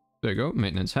 There you go,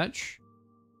 maintenance hatch.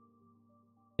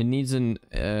 It needs an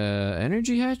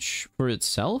energy hatch for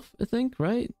itself, I think,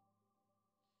 right?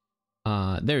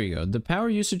 There you go. The power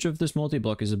usage of this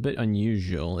multi-block is a bit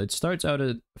unusual. It starts out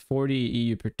at 40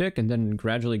 EU per tick and then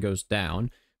gradually goes down.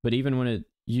 But even when it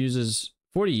uses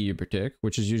 40 EU per tick,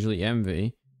 which is usually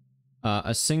MV,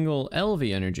 a single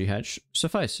LV energy hatch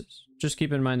suffices. Just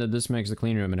keep in mind that this makes the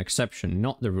clean room an exception,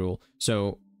 not the rule.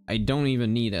 So I don't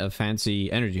even need a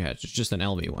fancy energy hatch. It's just an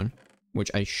LV one,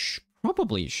 which I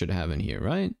probably should have in here,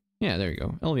 right? Yeah, there you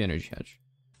go. LV energy hatch.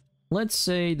 Let's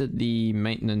say that the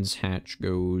maintenance hatch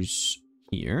goes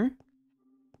here.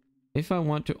 If I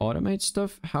want to automate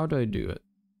stuff, how do I do it?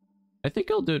 I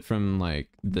think I'll do it from, like,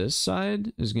 this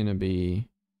side is gonna be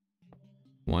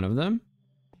one of them.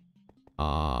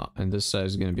 And this side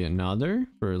is gonna be another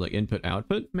for, like,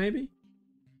 input-output, maybe?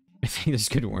 I think this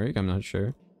could work, I'm not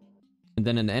sure. And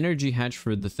then an energy hatch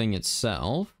for the thing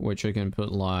itself, which I can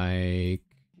put, like,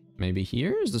 maybe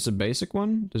here? Is this a basic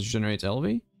one? Does it generate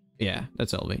LV? Yeah,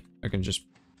 that's LV. I can just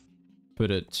put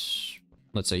it,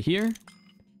 let's say here.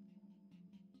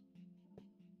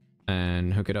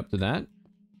 And hook it up to that.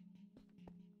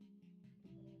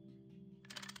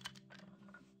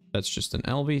 That's just an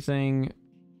LV thing.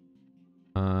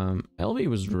 LV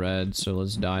was red, so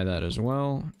let's dye that as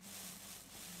well.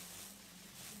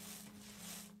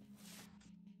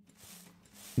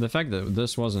 The fact that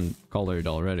this wasn't colored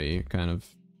already kind of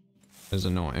is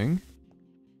annoying.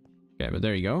 Okay, but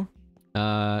there you go.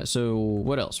 So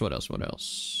what else? What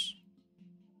else?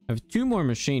 I have 2 more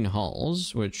machine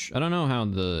hulls, which I don't know how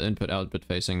the input-output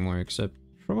facing works. I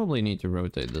probably need to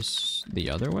rotate this the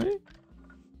other way.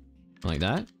 Like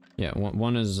that. Yeah,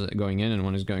 one is going in and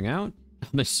one is going out.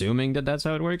 I'm assuming that that's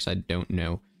how it works. I don't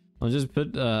know. I'll just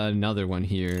put another one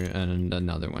here and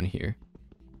another one here.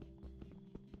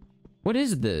 What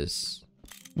is this?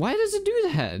 Why does it do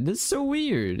that? That's so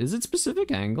weird. Is it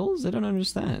specific angles? I don't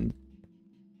understand.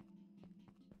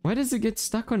 Why does it get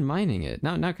stuck on mining it?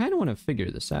 Now I kind of want to figure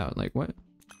this out. Like, what?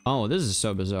 Oh, this is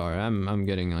so bizarre. I'm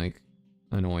getting, like,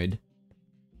 annoyed.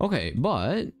 Okay,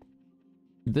 but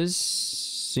this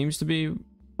seems to be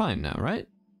fine now, right?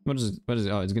 What is it?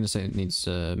 Oh, it's gonna say it needs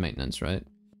maintenance, right?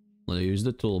 Let's use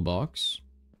the toolbox.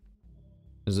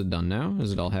 Is it done now?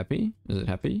 Is it all happy? Is it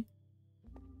happy?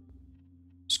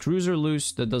 Screws are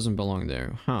loose. That doesn't belong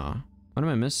there. Huh. What am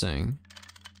I missing?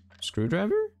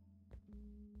 Screwdriver?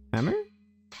 Hammer?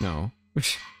 No.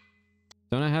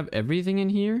 Don't I have everything in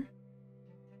here?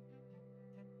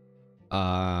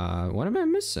 What am I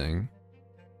missing?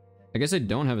 I guess I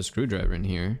don't have a screwdriver in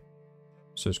here.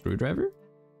 So screwdriver?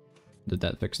 Did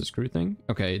that fix the screw thing?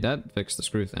 Okay, that fixed the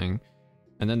screw thing.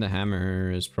 And then the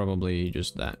hammer is probably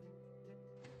just that.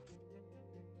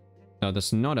 No,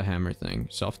 that's not a hammer thing.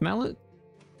 Soft mallet?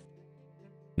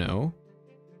 No.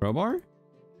 Crowbar?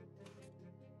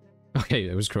 Okay,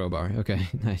 it was crowbar. Okay,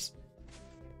 nice.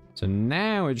 So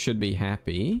now it should be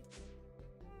happy.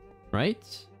 Right?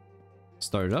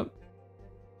 Start it up.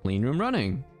 Clean room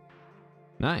running.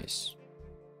 Nice.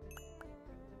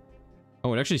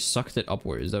 Oh, it actually sucked it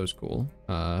upwards. That was cool.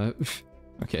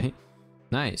 Okay.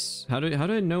 Nice. How do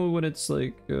I know what it's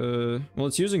like? Well,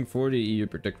 it's using 40 EU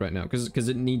per tick right now because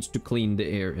it needs to clean the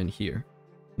air in here.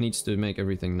 It needs to make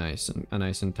everything nice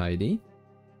and tidy.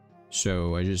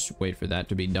 So I just wait for that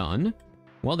to be done.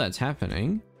 While that's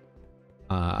happening,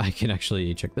 I can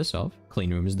actually check this off.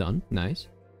 Clean room is done. Nice.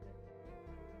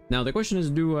 Now the question is,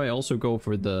 do I also go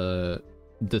for the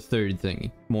third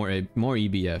thing, more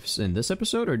EBFs in this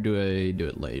episode, or do I do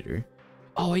it later?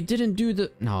 Oh, I didn't do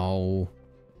the... No.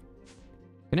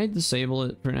 Can I disable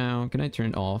it for now? Can I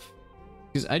turn it off?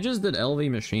 Because I just did LV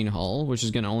machine hull, which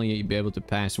is going to only be able to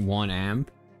pass 1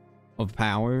 amp of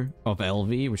power of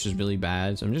LV, which is really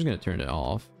bad. So I'm just going to turn it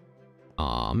off.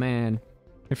 Aw, man.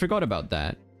 I forgot about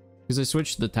that. Because I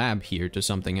switched the tab here to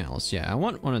something else. Yeah, I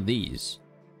want one of these.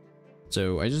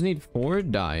 So I just need 4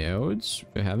 diodes,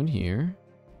 which I have in here.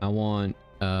 I want,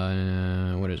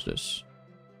 what is this?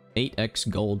 8x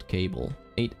gold cable.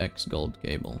 8x gold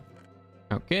cable.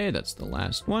 Okay, that's the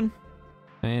last one.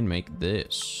 And make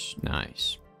this.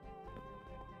 Nice.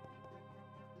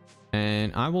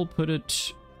 And I will put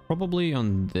it probably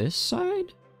on this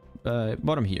side.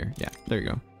 Bottom here. Yeah, there you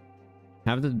go.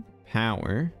 Have the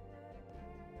power.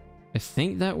 I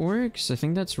think that works. I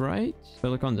think that's right. If I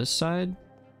look on this side.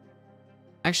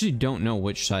 I actually don't know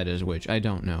which side is which. I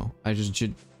don't know. I just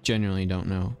genuinely don't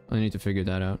know. I need to figure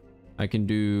that out. I can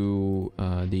do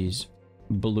these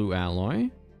blue alloy.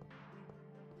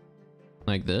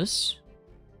 Like this.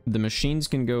 The machines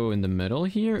can go in the middle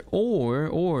here.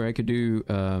 Or I could do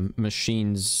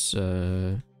machines...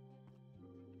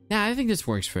 Yeah, I think this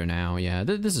works for now. Yeah,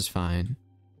 this is fine.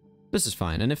 This is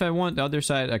fine. And if I want the other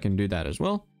side, I can do that as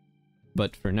well.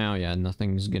 But for now, yeah,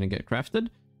 nothing's gonna get crafted.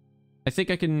 I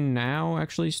think I can now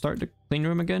actually start the clean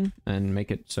room again and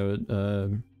make it so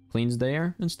it cleans the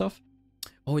air and stuff.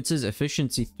 Oh, it says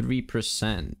efficiency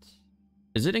 3%.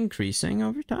 Is it increasing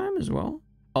over time as well?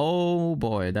 Oh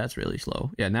boy, that's really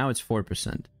slow. Yeah, now it's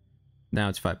 4%. Now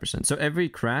it's 5%. So every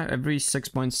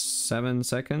 6.7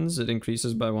 seconds, it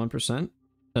increases by 1%.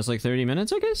 That's like 30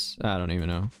 minutes, I guess? I don't even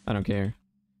know. I don't care.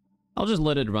 I'll just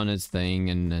let it run its thing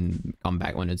and then come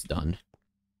back when it's done.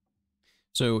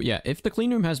 So yeah, if the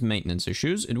clean room has maintenance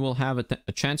issues, it will have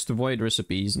a chance to void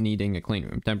recipes needing a clean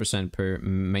room, 10% per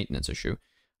maintenance issue.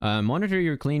 Monitor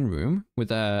your clean room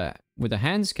with a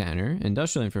hand scanner,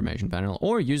 industrial information panel,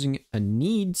 or using a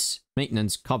needs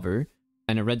maintenance cover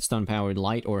and a redstone powered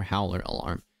light or howler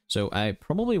alarm. So I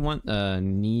probably want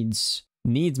needs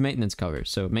maintenance cover.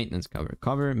 So maintenance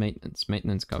cover,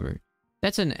 maintenance cover.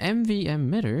 That's an MV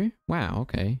emitter. Wow,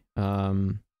 okay.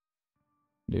 Do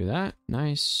that.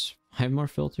 Nice. 5 more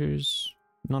filters.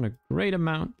 Not a great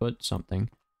amount, but something.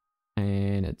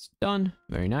 And it's done.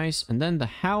 Very nice. And then the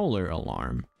howler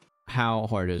alarm. How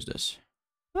hard is this?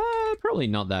 Probably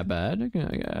not that bad.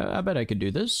 I bet I could do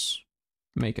this.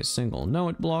 Make a single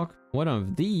note block. One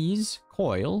of these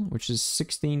coil, which is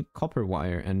 16 copper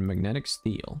wire and magnetic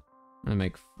steel. I'm gonna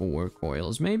make 4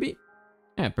 coils, maybe.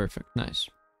 Yeah, perfect. Nice.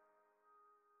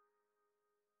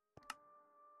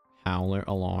 Howler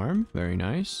alarm. Very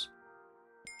nice.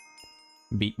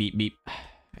 Beep, beep, beep.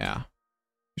 Yeah.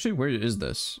 Actually, where is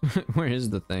this? Where is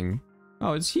the thing?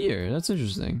 Oh, it's here. That's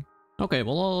interesting. Okay,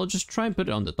 well, I'll just try and put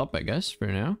it on the top, I guess, for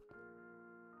now.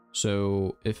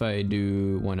 So, if I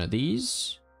do one of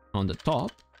these on the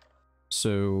top.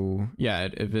 So, yeah,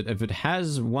 if it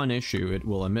has one issue, it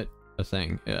will emit a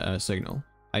thing, a signal.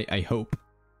 I hope.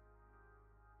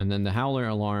 And then the howler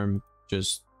alarm,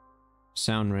 just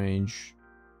sound range.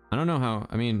 I don't know how,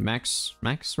 I mean, max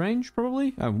range,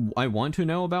 probably? I want to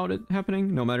know about it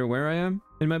happening, no matter where I am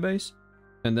in my base.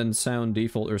 And then sound,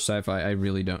 default, or sci-fi, I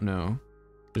really don't know.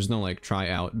 There's no, like, try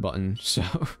out button, so...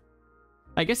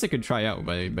 I guess I could try out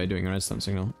by doing a redstone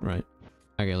signal, right?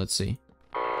 Okay, let's see.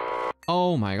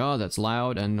 Oh my god, that's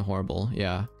loud and horrible,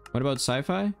 yeah. What about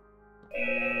sci-fi?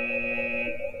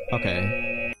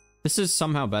 Okay. This is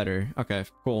somehow better. Okay,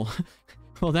 cool.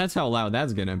 Well, that's how loud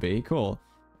that's gonna be, cool.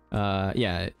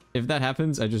 Yeah, if that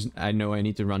happens, I know I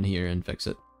need to run here and fix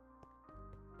it.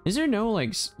 Is there no,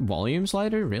 like, volume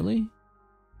slider, really?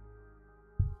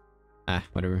 Ah,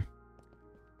 whatever.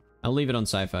 I'll leave it on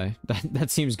sci-fi. That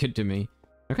seems good to me.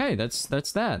 Okay, that's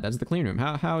that. That's the clean room.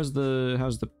 How's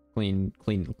the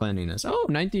cleanliness? Oh,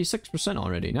 96%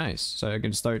 already. Nice. So I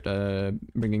can start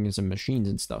bringing in some machines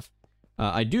and stuff.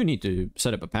 I do need to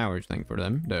set up a power thing for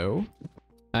them, though.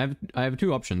 I have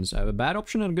 2 options. I have a bad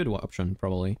option and a good option,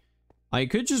 probably. I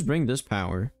could just bring this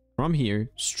power from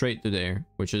here straight to there,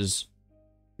 which is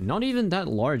not even that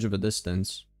large of a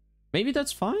distance. Maybe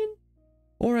that's fine?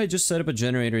 Or I just set up a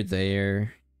generator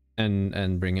there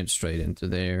and bring it straight into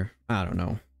there. I don't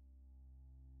know.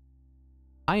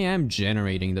 I am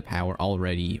generating the power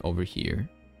already over here.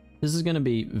 This is gonna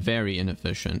be very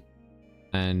inefficient.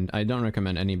 And I don't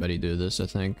recommend anybody do this, I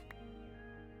think.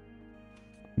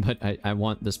 But I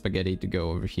want the spaghetti to go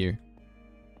over here.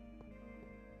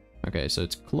 Okay, so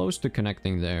it's close to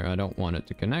connecting there. I don't want it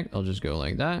to connect. I'll just go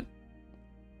like that.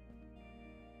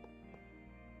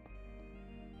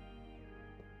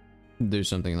 Do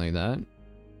something like that.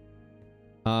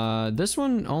 This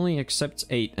one only accepts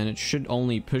 8, and it should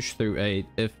only push through 8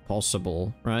 if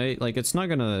possible, right? Like, it's not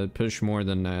gonna push more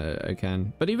than I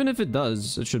can. But even if it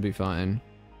does, it should be fine.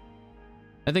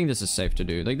 I think this is safe to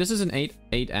do. Like, this is an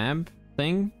 8 amp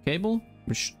thing, cable,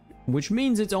 which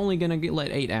means it's only gonna let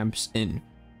 8 amps in.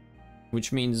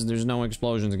 Which means there's no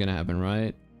explosions gonna happen,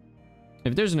 right?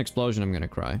 If there's an explosion, I'm gonna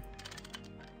cry.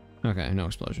 Okay, no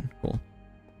explosion. Cool.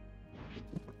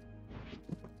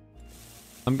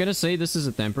 I'm gonna say this is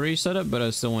a temporary setup, but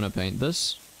I still want to paint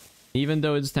this. Even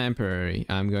though it's temporary,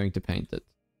 I'm going to paint it.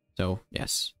 So,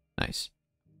 yes. Nice.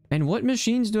 And what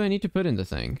machines do I need to put in the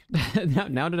thing?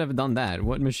 now that I've done that,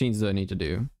 what machines do I need to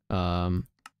do?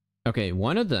 Okay,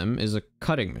 one of them is a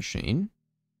cutting machine.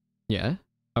 Yeah.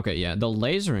 Okay, yeah, the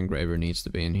laser engraver needs to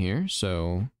be in here,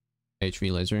 so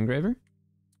HV laser engraver.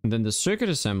 And then the circuit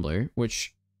assembler,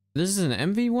 which this is an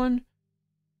MV one.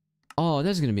 Oh,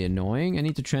 that's gonna be annoying. I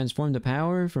need to transform the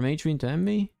power from HV into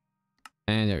MV.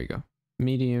 And there we go.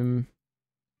 Medium.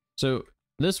 So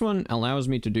this one allows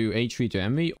me to do HV to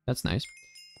MV. That's nice.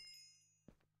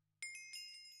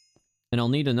 And I'll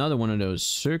need another one of those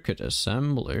circuit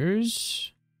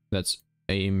assemblers. That's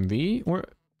AMV. Or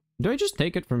do I just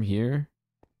take it from here?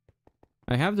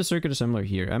 I have the circuit assembler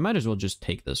here. I might as well just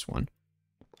take this one.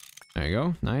 There you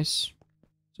go. Nice.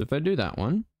 So if I do that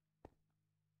one.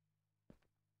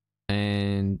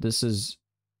 And this is...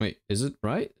 Wait, is it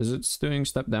right? Is it doing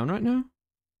step down right now?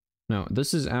 No,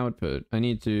 this is output. I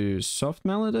need to soft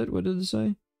mallet it. What did it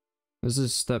say? This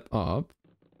is step up.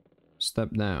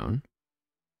 Step down.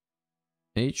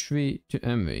 HV to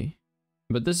MV.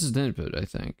 But this is the input, I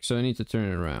think. So I need to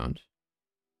turn it around.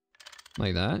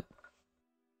 Like that.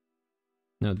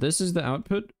 Now this is the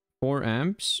output. 4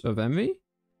 amps of MV.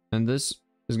 And this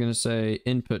is going to say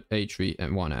input HV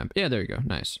and 1 amp. Yeah, there you go.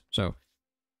 Nice. So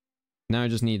now I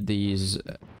just need these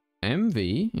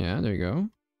MV. Yeah, there you go.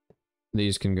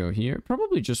 These can go here.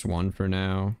 Probably just one for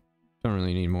now. Don't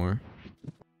really need more.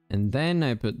 And then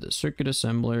I put the circuit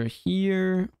assembler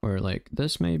here. Or like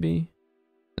this maybe.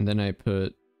 And then I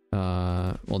put,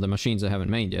 well, the machines I haven't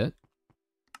made yet.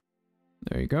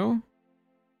 There you go.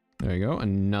 There you go.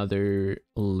 Another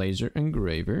laser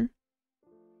engraver.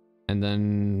 And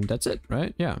then that's it,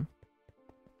 right? Yeah.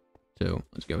 So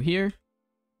let's go here.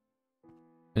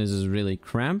 This is really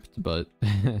cramped, but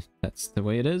that's the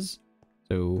way it is.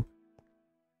 So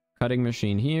cutting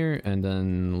machine here and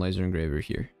then laser engraver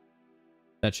here.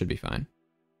 That should be fine.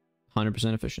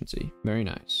 100% efficiency. Very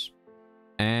nice.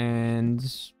 And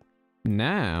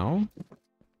now,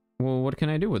 well, what can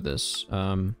I do with this?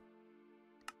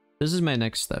 This is my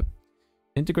next step.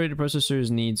 Integrated processors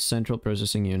need central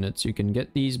processing units. You can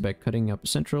get these by cutting up a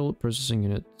central processing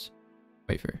unit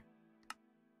wafer.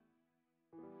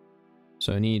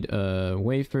 So I need a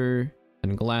wafer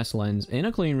and glass lens in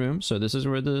a clean room. So this is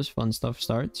where the fun stuff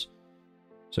starts.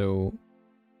 So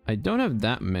I don't have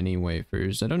that many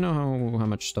wafers. I don't know how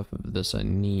much stuff of this I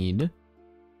need.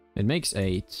 It makes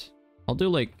 8. I'll do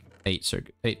like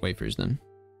 8 wafers then.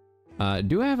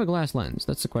 Do I have a glass lens?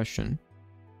 That's the question.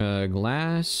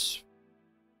 Glass...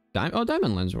 Oh,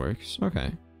 diamond lens works.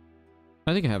 Okay.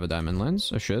 I think I have a diamond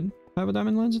lens. I should have a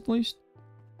diamond lens at least.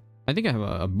 I think I have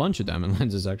a bunch of diamond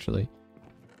lenses actually.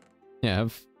 Yeah, I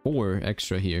have 4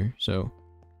 extra here. So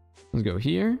let's go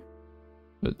here.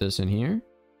 Put this in here.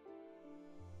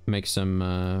 Make some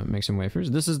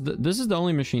wafers. This is the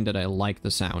only machine that I like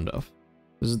the sound of.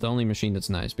 This is the only machine that's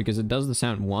nice because it does the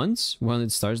sound once when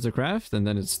it starts the craft and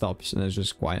then it stops and it's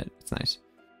just quiet. It's nice.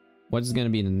 What's gonna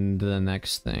be the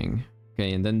next thing?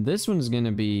 Okay, and then this one's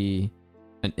gonna be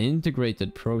an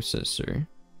integrated processor.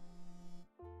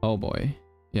 Oh boy.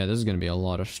 Yeah, this is gonna be a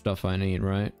lot of stuff I need,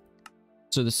 right?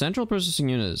 So the central processing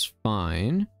unit is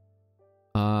fine.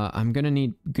 I'm gonna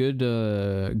need good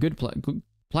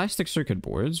plastic circuit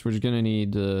boards. We're just gonna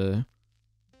need yeah,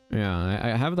 I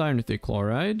have the iron 3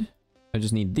 chloride. I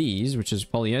just need these, which is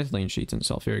polyethylene sheets and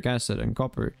sulfuric acid and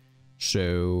copper.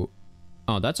 So,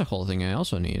 oh, that's a whole thing I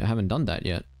also need. I haven't done that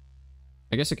yet.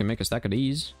 I guess I can make a stack of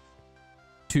these.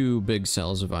 2 big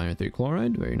cells of iron 3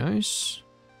 chloride. Very nice.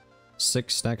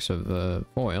 6 stacks of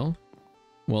foil.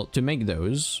 Well, to make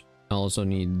those, I also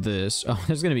need this. Oh,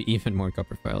 there's gonna be even more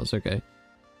copper files. Okay.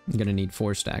 I'm gonna need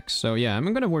 4 stacks. So yeah,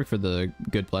 I'm gonna work for the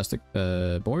good plastic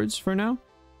boards for now.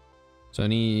 So I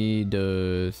need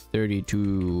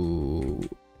 32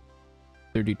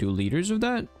 liters of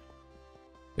that.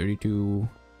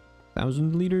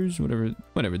 32,000 liters,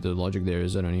 whatever the logic there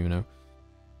is. I don't even know.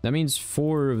 That means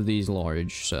 4 of these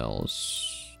large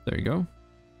cells. There you go.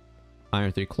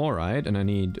 Iron 3 chloride, and I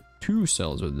need 2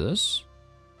 cells of this.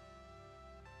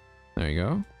 There you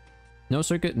go. No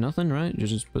circuit, nothing, right?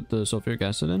 Just put the sulfuric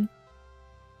acid in.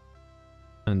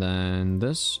 And then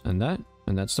this and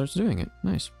that starts doing it.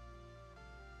 Nice.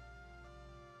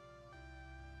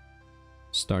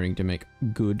 Starting to make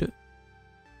good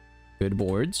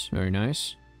boards. Very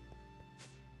nice.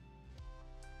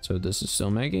 So this is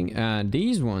still making.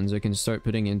 These ones I can start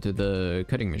putting into the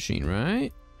cutting machine,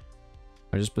 right?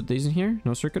 I just put these in here.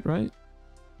 No circuit, right?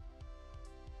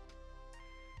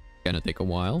 Gonna take a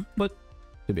while, but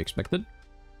to be expected.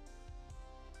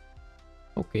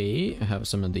 Okay, I have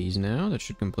some of these now. That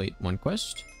should complete 1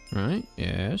 quest. Right?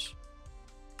 Yes.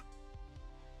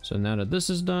 So now that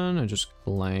this is done, I just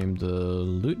claim the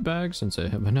loot bag since I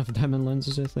have enough diamond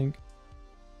lenses, I think.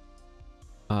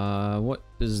 What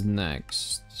is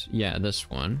next? Yeah, this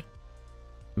one.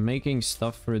 Making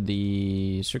stuff for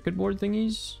the circuit board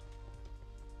thingies?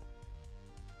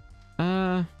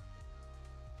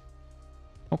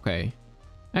 Okay.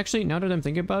 Actually, now that I'm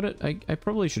thinking about it, I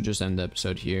probably should just end the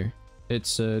episode here.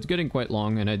 It's getting quite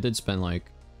long, and I did spend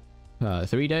like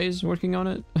 3 days working on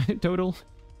it total,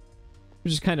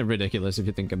 which is kind of ridiculous if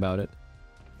you think about it.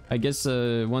 I guess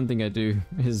one thing I do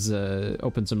is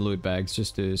open some loot bags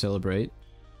just to celebrate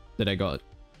that I got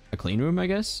a clean room, I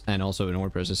guess, and also an ore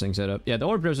processing setup. Yeah, the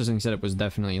ore processing setup was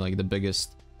definitely like the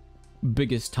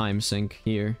biggest time sink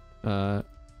here. Man,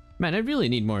 I really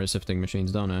need more sifting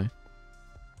machines, don't I?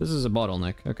 This is a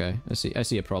bottleneck. Okay, I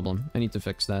see a problem. I need to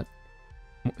fix that.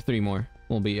 3 more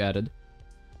will be added.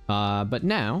 But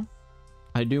now,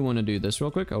 I do want to do this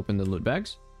real quick. Open the loot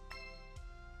bags.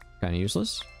 Kind of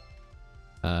useless.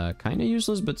 Kind of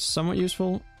useless, but somewhat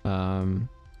useful. Don't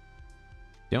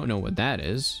know what that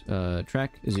is.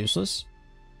 Track is useless.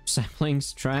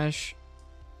 Saplings, trash.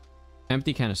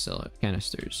 Empty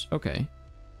canisters. Okay.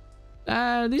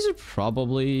 These are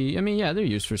probably... I mean, yeah, they're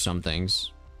used for some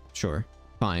things. Sure.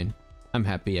 Fine. I'm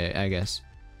happy, I guess.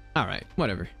 Alright,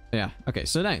 whatever. Yeah, okay,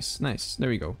 so nice. There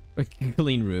we go. A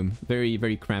clean room. Very,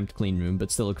 very cramped clean room,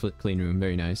 but still a clean room.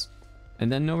 Very nice.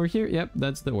 And then over here, yep,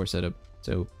 that's the ore setup.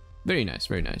 So, very nice,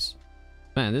 very nice.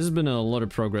 Man, this has been a lot of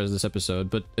progress this episode,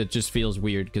 but it just feels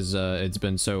weird because it's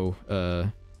been so,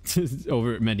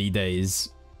 over many days.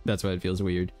 That's why it feels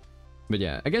weird. But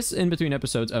yeah, I guess in between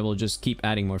episodes, I will just keep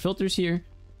adding more filters here.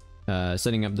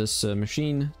 Setting up this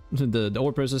machine, the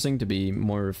ore processing to be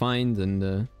more refined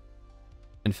and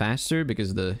faster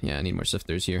because I need more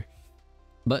sifters here.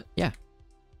 But yeah,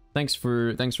 thanks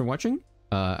for watching.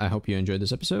 I hope you enjoyed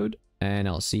this episode, and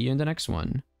I'll see you in the next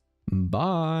one.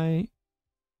 Bye.